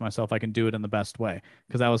express myself, I can do it in the best way.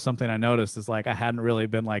 Cause that was something I noticed is like, I hadn't really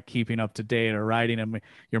been like keeping up to date or writing and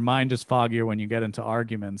your mind is foggier when you get into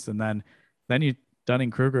arguments. And then you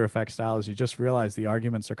Dunning-Kruger effect style is you just realize the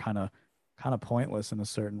arguments are kind of pointless in a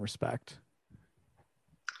certain respect.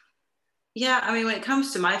 Yeah, I mean, when it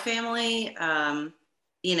comes to my family,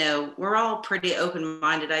 we're all pretty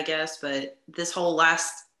open-minded, I guess, but this whole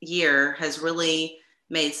last year has really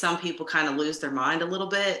made some people kind of lose their mind a little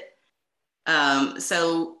bit.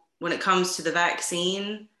 So when it comes to the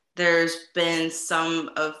vaccine, there's been some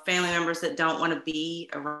of family members that don't want to be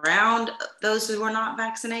around those who are not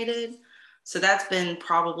vaccinated. So that's been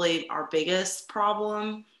probably our biggest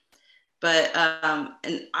problem. But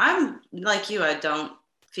and I'm like you, I don't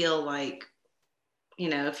feel like,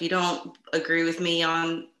 if you don't agree with me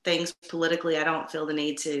on things politically, I don't feel the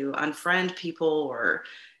need to unfriend people or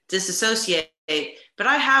disassociate. But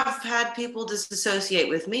I have had people disassociate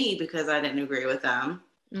with me because I didn't agree with them.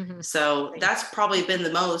 Mm-hmm. So that's probably been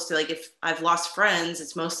the most. Like, if I've lost friends,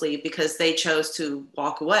 it's mostly because they chose to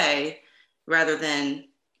walk away rather than,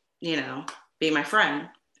 be my friend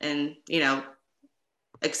and,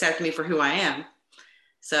 accept me for who I am.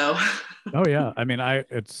 So, Oh yeah, I mean,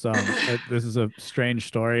 this is a strange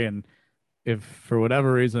story, and if for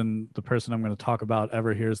whatever reason the person I'm going to talk about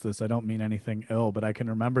ever hears this, I don't mean anything ill, but I can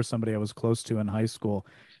remember somebody I was close to in high school,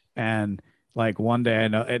 and like one day I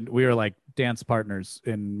know, and we were like dance partners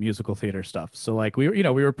in musical theater stuff, so like we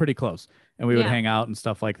were pretty close, and we would Yeah. hang out and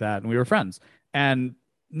stuff like that, and we were friends, and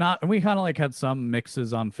not, and we kind of like had some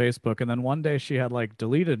mixes on Facebook, and then one day she had like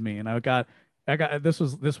deleted me, and I got this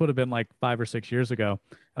would have been like 5 or 6 years ago,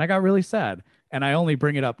 and I got really sad. And I only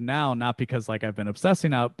bring it up now, not because like I've been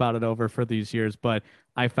obsessing out about it over for these years, but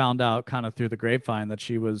I found out kind of through the grapevine that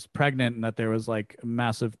she was pregnant and that there was like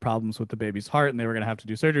massive problems with the baby's heart and they were going to have to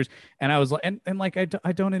do surgeries. And I was like, and like I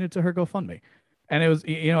donated to her GoFundMe. And it was,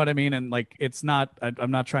 you know what I mean? And like,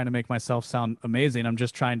 I'm not trying to make myself sound amazing. I'm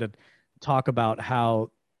just trying to talk about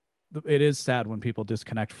how it is sad when people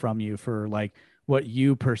disconnect from you for like what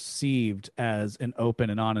you perceived as an open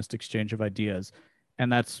and honest exchange of ideas.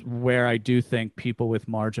 And that's where I do think people with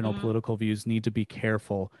marginal mhm. political views need to be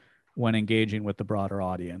careful when engaging with the broader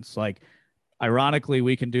audience. Like, ironically,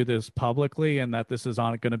 we can do this publicly and that this is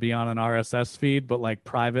on going to be on an RSS feed, but like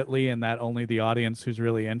privately, and that only the audience who's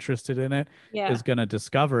really interested in it Yeah. is going to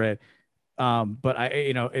discover it. But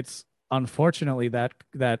it's unfortunately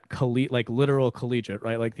like literal collegiate,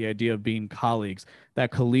 right? Like the idea of being colleagues, that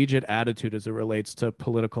collegiate attitude as it relates to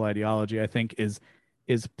political ideology, I think is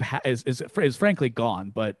frankly gone.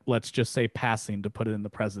 But let's just say passing to put it in the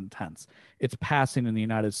present tense. It's passing in the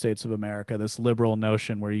United States of America. This liberal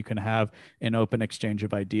notion where you can have an open exchange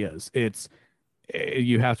of ideas.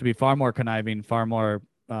 You have to be far more conniving, far more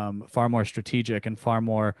strategic, and far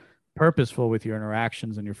more purposeful with your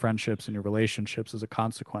interactions and your friendships and your relationships as a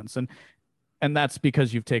consequence. And that's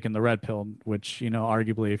because you've taken the red pill, which,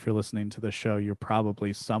 arguably, if you're listening to the show, you're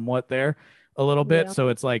probably somewhat there a little bit. Yeah. So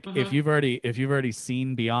it's like Mhm. if you've already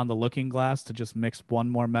seen beyond the looking glass, to just mix one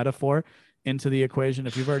more metaphor into the equation,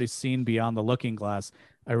 if you've already seen beyond the looking glass,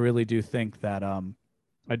 I really do think that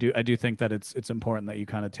I do think that it's important that you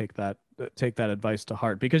kind of take that advice to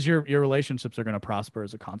heart, because your relationships are going to prosper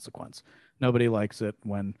as a consequence. Nobody likes it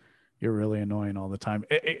when you're really annoying all the time.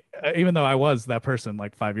 Even though I was that person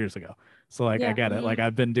like 5 years ago, so like I Yeah. get it. Like Mhm.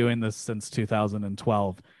 I've been doing this since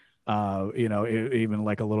 2012. Even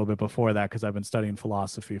like a little bit before that, because I've been studying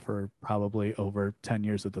philosophy for probably over 10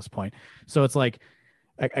 years at this point. So it's like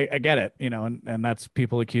I get it, and that's,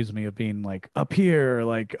 people accuse me of being like up here,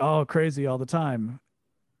 like, oh, crazy all the time.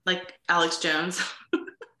 Like Alex Jones.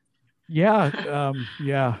 Yeah,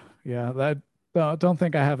 yeah, yeah. That Don't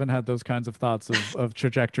think I haven't had those kinds of thoughts of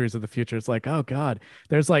trajectories of the future. It's like, oh God,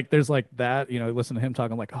 there's like that, listen to him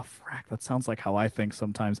talking like, oh frack, that sounds like how I think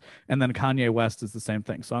sometimes. And then Kanye West is the same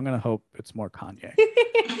thing. So I'm gonna hope it's more Kanye.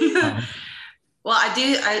 Well,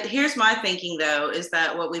 here's my thinking though, is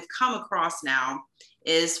that what we've come across now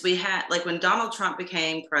is we had, like when Donald Trump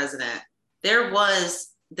became president, there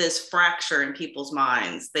was this fracture in people's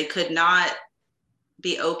minds. They could not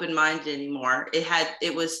be open-minded anymore.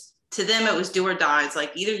 It was, to them, it was do or die. It's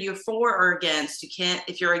like either you're for or against. You can't,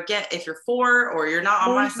 if you're for or you're not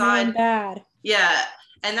on my side. Bad. Yeah.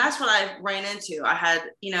 And that's what I ran into. I had,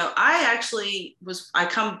 I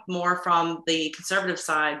come more from the conservative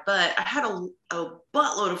side, but I had a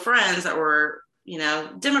buttload of friends that were,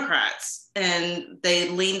 Democrats, and they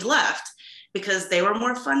leaned left because they were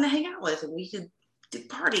more fun to hang out with and we could do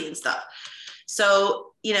party and stuff. So,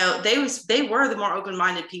 they were the more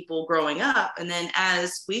open-minded people growing up. And then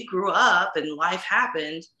as we grew up and life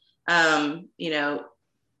happened, I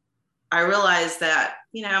realized that,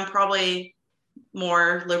 I'm probably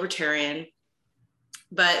more libertarian.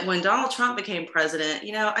 But when Donald Trump became president,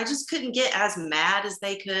 I just couldn't get as mad as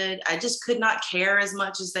they could. I just could not care as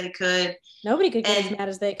much as they could. Nobody could get as mad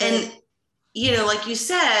as they could. And, like you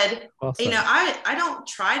said, I don't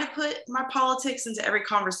try to put my politics into every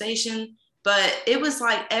conversation. But it was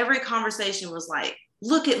like every conversation was like,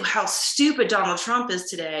 look at how stupid Donald Trump is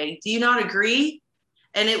today. Do you not agree?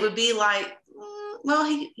 And it would be like, well,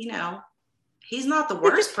 he's not the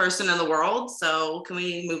worst person in the world. So can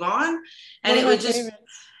we move on? And it would just,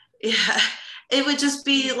 it would just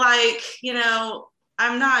be like,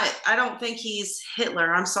 I don't think he's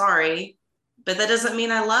Hitler. I'm sorry. But that doesn't mean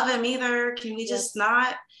I love him either. Can we just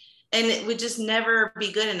not? And it would just never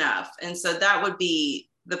be good enough. And so that would be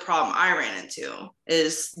the problem I ran into,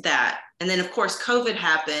 is that. And then of course COVID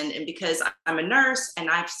happened, and because I'm a nurse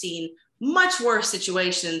and I've seen much worse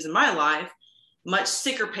situations in my life, much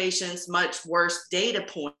sicker patients, much worse data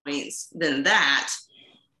points than that,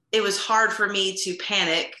 it was hard for me to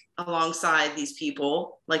panic alongside these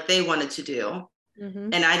people like they wanted to do. Mm-hmm.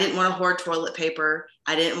 And I didn't want to hoard toilet paper.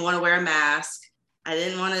 I didn't want to wear a mask. I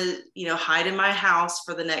didn't want to, hide in my house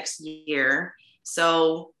for the next year.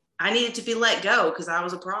 So I needed to be let go because I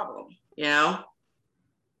was a problem, I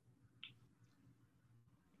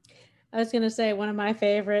was going to say one of my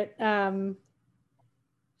favorite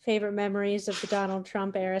memories of the Donald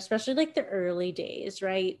Trump era, especially like the early days,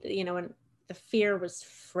 right? When the fear was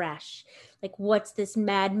fresh. Like, what's this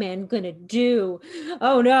madman going to do?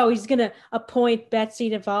 Oh no, he's going to appoint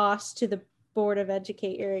Betsy DeVos to the Board of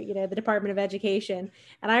Education, the Department of Education.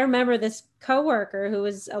 And I remember this coworker who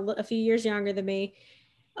was a few years younger than me.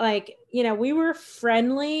 Like, we were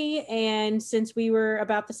friendly, and since we were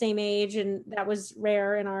about the same age, and that was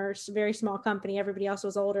rare in our very small company, everybody else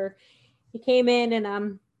was older. He came in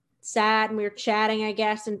and sat and we were chatting, I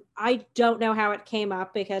guess. And I don't know how it came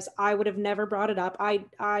up because I would have never brought it up.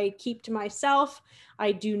 I keep to myself.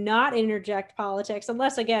 I do not interject politics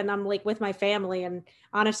unless, again, I'm like with my family, and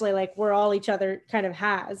honestly, like we're all each other kind of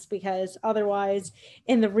has, because otherwise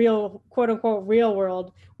in the real, quote unquote, real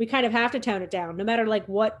world, we kind of have to tone it down no matter like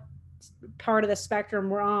what part of the spectrum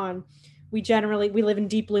we're on. We live in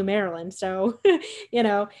deep blue Maryland. So,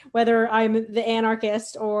 whether I'm the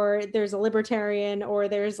anarchist or there's a libertarian or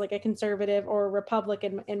there's like a conservative or a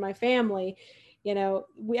Republican in my family,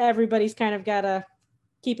 everybody's kind of got to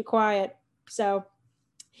keep it quiet. So,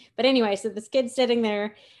 but anyway, so this kid's sitting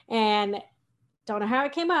there, and don't know how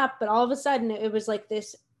it came up, but all of a sudden it was like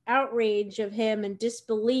this outrage of him and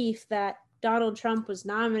disbelief that Donald Trump was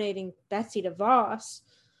nominating Betsy DeVos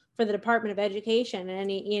for the Department of Education. And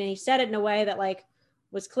he said it in a way that like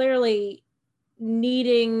was clearly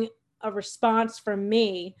needing a response from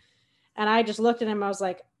me. And I just looked at him. I was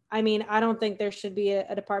like, I don't think there should be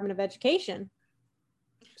a Department of Education.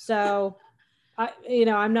 So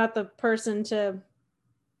I'm not the person to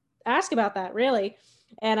ask about that, really.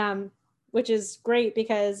 And which is great,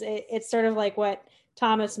 because it's sort of like what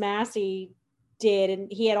Thomas Massie did,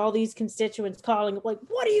 and he had all these constituents calling like,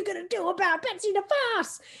 what are you going to do about Betsy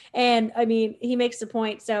DeVos? And he makes the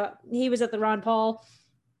point. So he was at the Ron Paul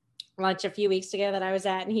lunch a few weeks ago that I was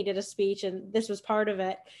at, and he did a speech, and this was part of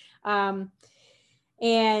it. And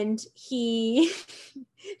he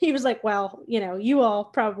was like, well, you all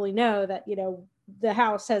probably know that, the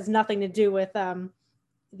House has nothing to do with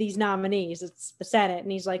these nominees. It's the Senate.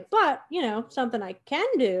 And he's like, but, something I can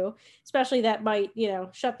do, especially that might,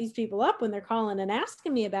 shut these people up when they're calling and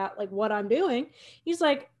asking me about like what I'm doing. He's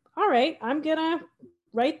like, all right, I'm going to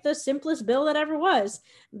write the simplest bill that ever was.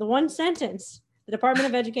 The one sentence, The Department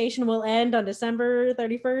of Education will end on December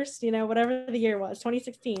 31st, whatever the year was,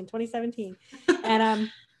 2016, 2017.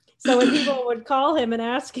 And so when people would call him and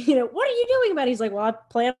ask, what are you doing about it? He's like, well, I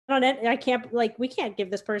plan on it. I can't, we can't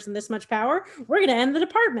give this person this much power. We're going to end the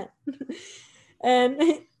department.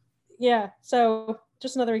 And yeah, so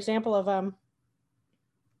just another example of,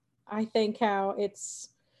 I think how it's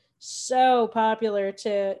so popular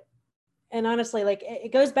and honestly, like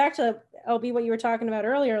it goes back to LB, what you were talking about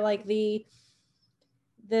earlier, like the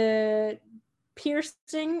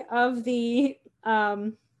piercing of the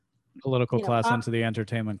political class into the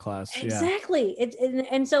entertainment class. Exactly. Yeah.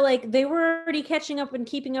 And so like they were already catching up and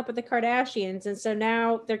keeping up with the Kardashians, and so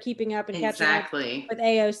now they're keeping up and catching up with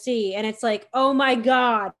AOC, and it's like, oh my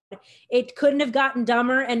God, it couldn't have gotten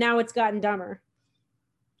dumber, and now it's gotten dumber.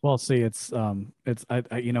 Well, see, it's dumb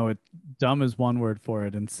is one word for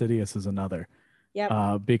it, insidious is another.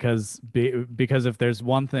 Yeah. Because if there's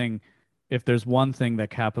one thing that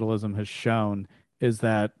capitalism has shown, is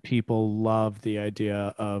that people love the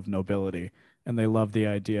idea of nobility, and they love the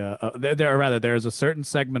idea of, there's a certain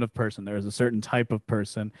segment of person, there is a certain type of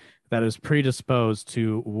person that is predisposed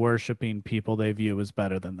to worshiping people they view as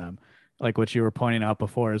better than them. Like what you were pointing out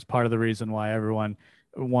before is part of the reason why everyone,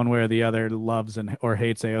 one way or the other, loves or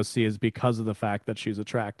hates AOC is because of the fact that she's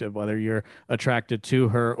attractive, whether you're attracted to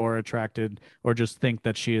her or just think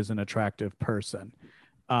that she is an attractive person.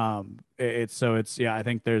 I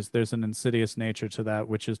think there's an insidious nature to that,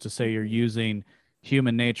 which is to say you're using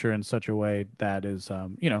human nature in such a way that is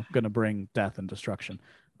going to bring death and destruction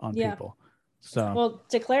on people. So, well,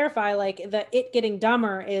 to clarify, like it getting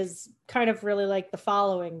dumber is kind of really like the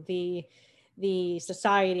following, the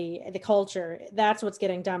society, the culture, that's what's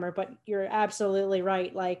getting dumber. But you're absolutely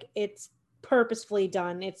right. Like it's purposefully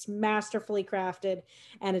done, it's masterfully crafted,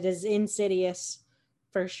 and it is insidious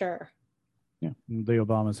for sure. Yeah, the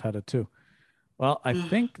Obamas had it too. Well, I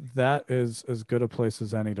think that is as good a place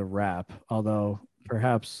as any to wrap. Although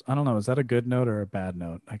perhaps, I don't know, is that a good note or a bad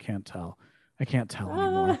note? I can't tell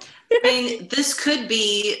anymore. I mean, this could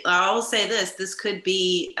be, I will say this could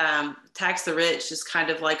be Tax the Rich, just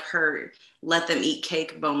kind of like her let them eat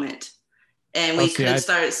cake moment. And we could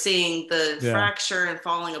start seeing the fracture and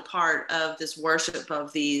falling apart of this worship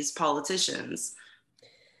of these politicians.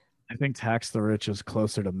 I think Tax the Rich is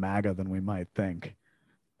closer to MAGA than we might think.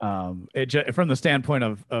 From the standpoint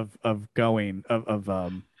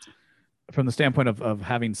from the standpoint of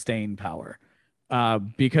having staying power,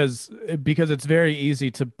 because it's very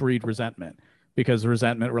easy to breed resentment, because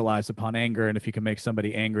resentment relies upon anger, and if you can make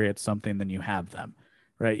somebody angry at something, then you have them,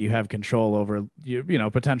 right? You have control over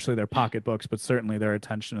potentially their pocketbooks, but certainly their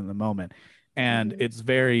attention in the moment, and it's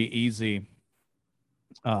very easy.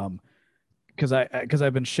 Because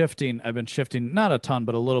I've been shifting not a ton,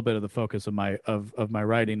 but a little bit of the focus of my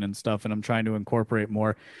writing and stuff, and I'm trying to incorporate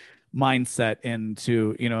more mindset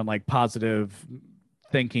into and like positive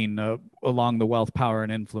thinking along the wealth, power,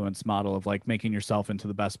 and influence model of like making yourself into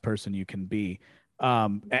the best person you can be,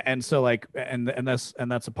 and so like and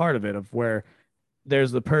that's a part of it, of where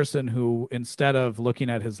there's the person who, instead of looking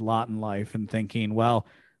at his lot in life and thinking, well,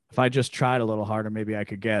 if I just tried a little harder, maybe I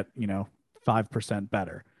could get 5%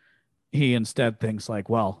 better. He instead thinks like,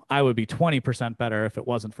 well, I would be 20% better if it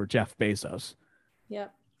wasn't for Jeff Bezos. Yeah.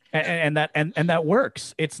 And that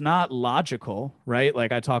works. It's not logical, right?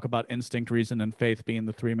 Like I talk about instinct, reason, and faith being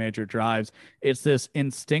the three major drives. It's this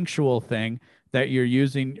instinctual thing that you're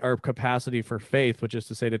using our capacity for faith, which is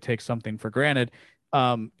to say to take something for granted.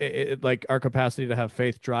 Like our capacity to have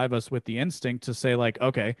faith drive us with the instinct to say like,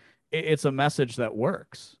 okay, it's a message that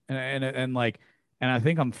works. And I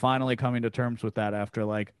think I'm finally coming to terms with that after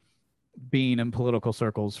like being in political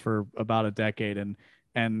circles for about a decade,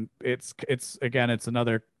 and it's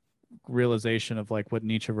another realization of like what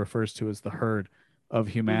Nietzsche refers to as the herd of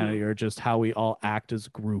humanity, or just how we all act as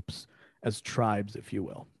groups, as tribes, if you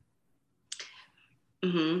will.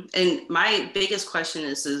 And my biggest question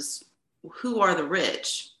is who are the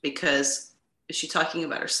rich? Because is she talking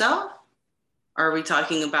about herself, or are we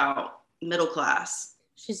talking about middle class?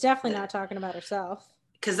 She's definitely not talking about herself.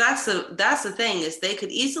 Because that's the thing, is they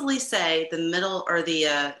could easily say the middle, or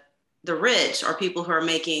the rich are people who are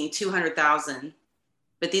making 200,000,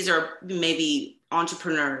 but these are maybe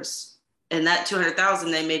entrepreneurs, and that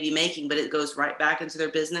 200,000 they may be making, but it goes right back into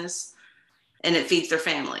their business, and it feeds their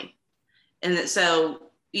family. And so,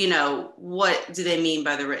 what do they mean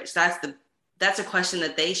by the rich? That's a question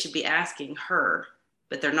that they should be asking her,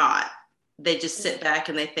 but they're not. They just sit back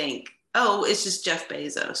and they think, oh, it's just Jeff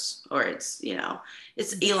Bezos, or it's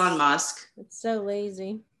Elon Musk. It's so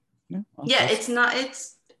lazy. Yeah, it's not.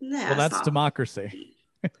 Well, that's democracy.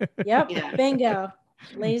 Yep. Yeah. Bingo.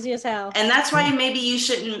 Lazy as hell. And that's why maybe you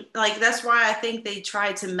shouldn't, like, that's why I think they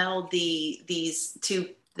try to meld these two,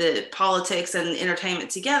 the politics and entertainment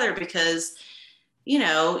together, because, you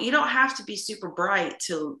know, you don't have to be super bright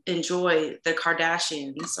to enjoy the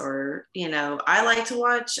Kardashians, or, you know, I like to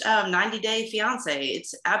watch 90 Day Fiance.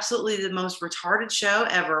 It's absolutely the most retarded show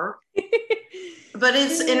ever, but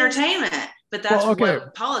it's entertainment. But that's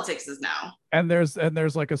what politics is now. And there's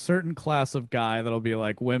like a certain class of guy that'll be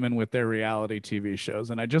like women with their reality TV shows.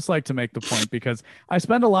 And I just like to make the point, because I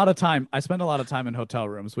spend a lot of time in hotel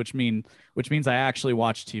rooms, which means I actually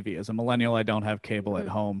watch TV. As a millennial, I don't have cable at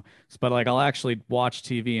home, but like I'll actually watch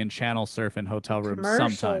TV and channel surf in hotel rooms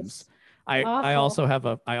sometimes. I also have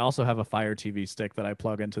a Fire TV stick that I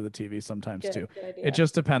plug into the TV sometimes too. It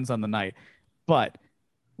just depends on the night. But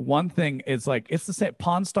one thing is, like, it's the same.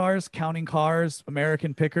 Pawn Stars, Counting Cars,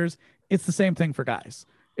 American Pickers, it's the same thing for guys.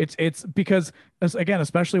 It's because, again,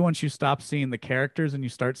 especially once you stop seeing the characters and you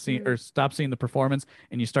start seeing or stop seeing the performance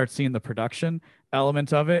and you start seeing the production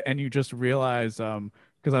element of it, and you just realize,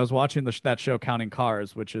 because I was watching that show Counting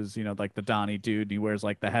Cars, which is, you know, like the Donnie dude, and he wears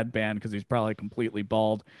like the headband because he's probably completely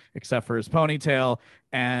bald except for his ponytail,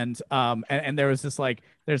 and there was this, like,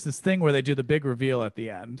 there's this thing where they do the big reveal at the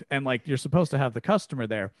end, and like you're supposed to have the customer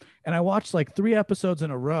there, and I watched like 3 episodes in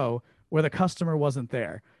a row where the customer wasn't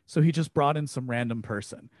there, so he just brought in some random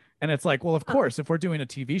person. And it's like, well, of course, if we're doing a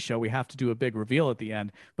TV show, we have to do a big reveal at the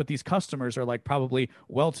end. But these customers are like probably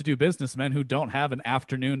well-to-do businessmen who don't have an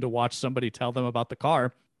afternoon to watch somebody tell them about the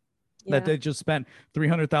car that they just spent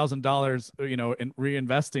 $300,000, you know, in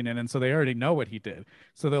reinvesting in. And so they already know what he did.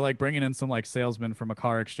 So they're like bringing in some like salesman from a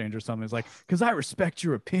car exchange or something. It's like, because I respect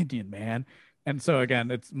your opinion, man. And so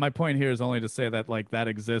again, it's my point here is only to say that like that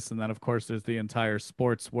exists. And then of course there's the entire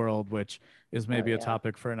sports world, which is maybe a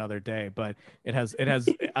topic for another day, but it has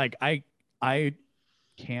like, I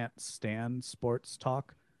can't stand sports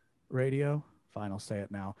talk radio. Fine, I'll say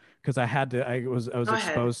it now, because I was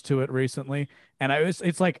exposed to it recently, and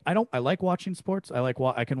it's like I like watching sports.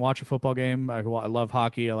 I can watch a football game. I love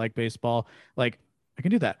hockey. I like baseball. Like I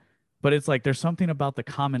can do that, but it's like there's something about the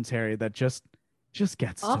commentary that just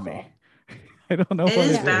gets to me. I don't know. It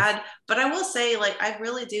is bad, but I will say, like, I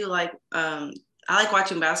really do like. I like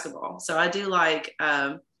watching basketball, so I do like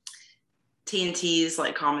TNT's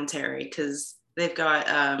like commentary, because they've got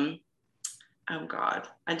oh God,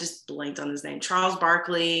 I just blanked on his name. Charles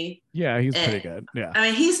Barkley. Yeah, he's pretty good. Yeah, I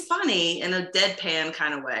mean, he's funny in a deadpan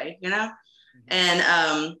kind of way, you know.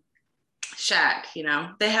 And Shaq, you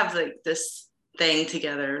know, they have like this thing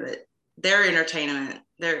together that their entertainment.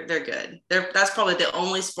 They're good. That's probably the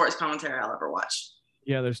only sports commentary I'll ever watch.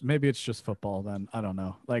 Yeah, maybe it's just football then. I don't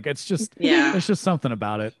know. Like it's just there's just something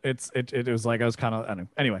about it. It was like I was kind of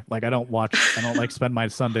anyway, like I don't like spend my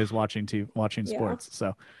Sundays watching sports.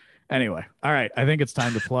 So anyway, all right. I think it's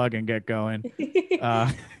time to plug and get going.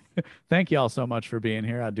 Thank you all so much for being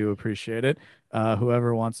here. I do appreciate it.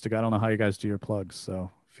 Whoever wants to go, I don't know how you guys do your plugs,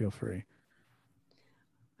 so feel free.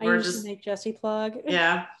 I usually make Jesse plug.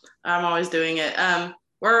 Yeah, I'm always doing it.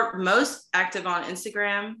 We're most active on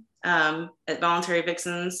Instagram at Voluntary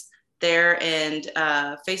Vixens there, and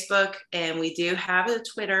Facebook, and we do have a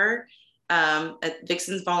Twitter at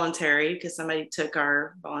Vixens Voluntary, because somebody took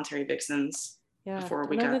our Voluntary Vixens before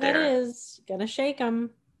we got there. That is gonna shake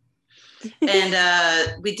them.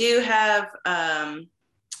 And we do have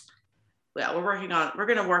we're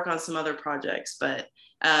gonna work on some other projects, but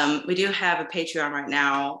we do have a Patreon right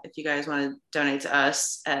now if you guys want to donate to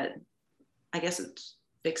us at, I guess it's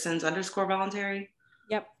Vixens_voluntary.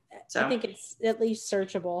 Yep. So I think it's at least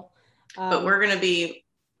searchable. But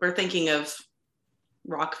we're thinking of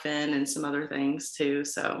Rockfin and some other things too.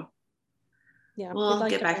 So yeah, we'll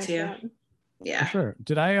get back to you. That. Yeah. For sure.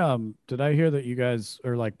 Did I hear that you guys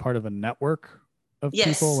are like part of a network of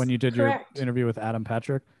people when you did your interview with Adam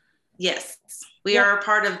Patrick? Yes. We are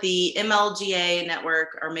part of the MLGA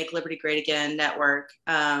network, or Make Liberty Great Again network.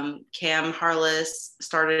 Cam Harless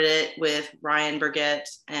started it with Ryan Burgett,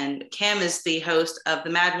 and Cam is the host of the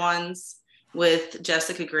Mad Ones with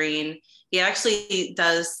Jessica Green. He actually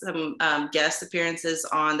does some guest appearances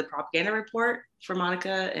on the Propaganda Report for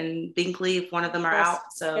Monica and Binkley if one of them are out.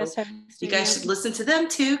 So you guys should listen to them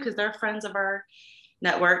too, because they're friends of our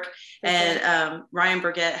network. And Ryan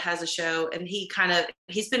Burgett has a show, and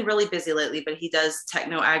he's been really busy lately, but he does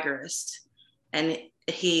Techno Agorist, and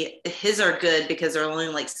his are good because they're only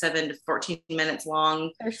like 7 to 14 minutes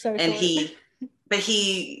long. They're so and short.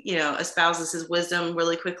 he you know, espouses his wisdom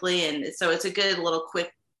really quickly, and so it's a good little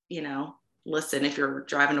quick, you know, listen if you're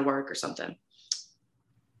driving to work or something.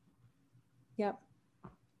 Yep.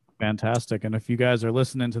 Fantastic. And if you guys are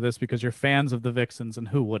listening to this because you're fans of the Vixens, and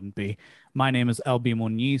who wouldn't be, my name is LB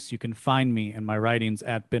Moniz. You can find me and my writings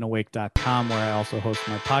at beenawake.com, where I also host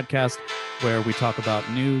my podcast, where we talk about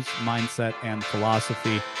news, mindset, and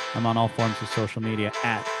philosophy. I'm on all forms of social media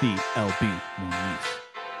at the LB Moniz.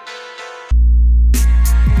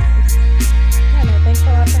 Yeah, no, thanks a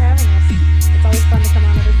lot for having us. It's always fun to come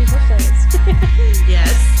on other people's shows.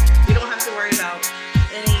 Yes, we don't have to worry about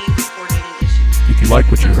any coordinating issues. If you like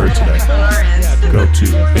what you heard today, On our end. go to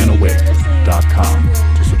beenawake.com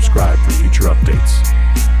to subscribe for future updates.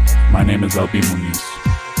 My name is LB Moniz,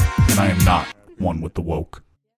 and I am not one with the woke.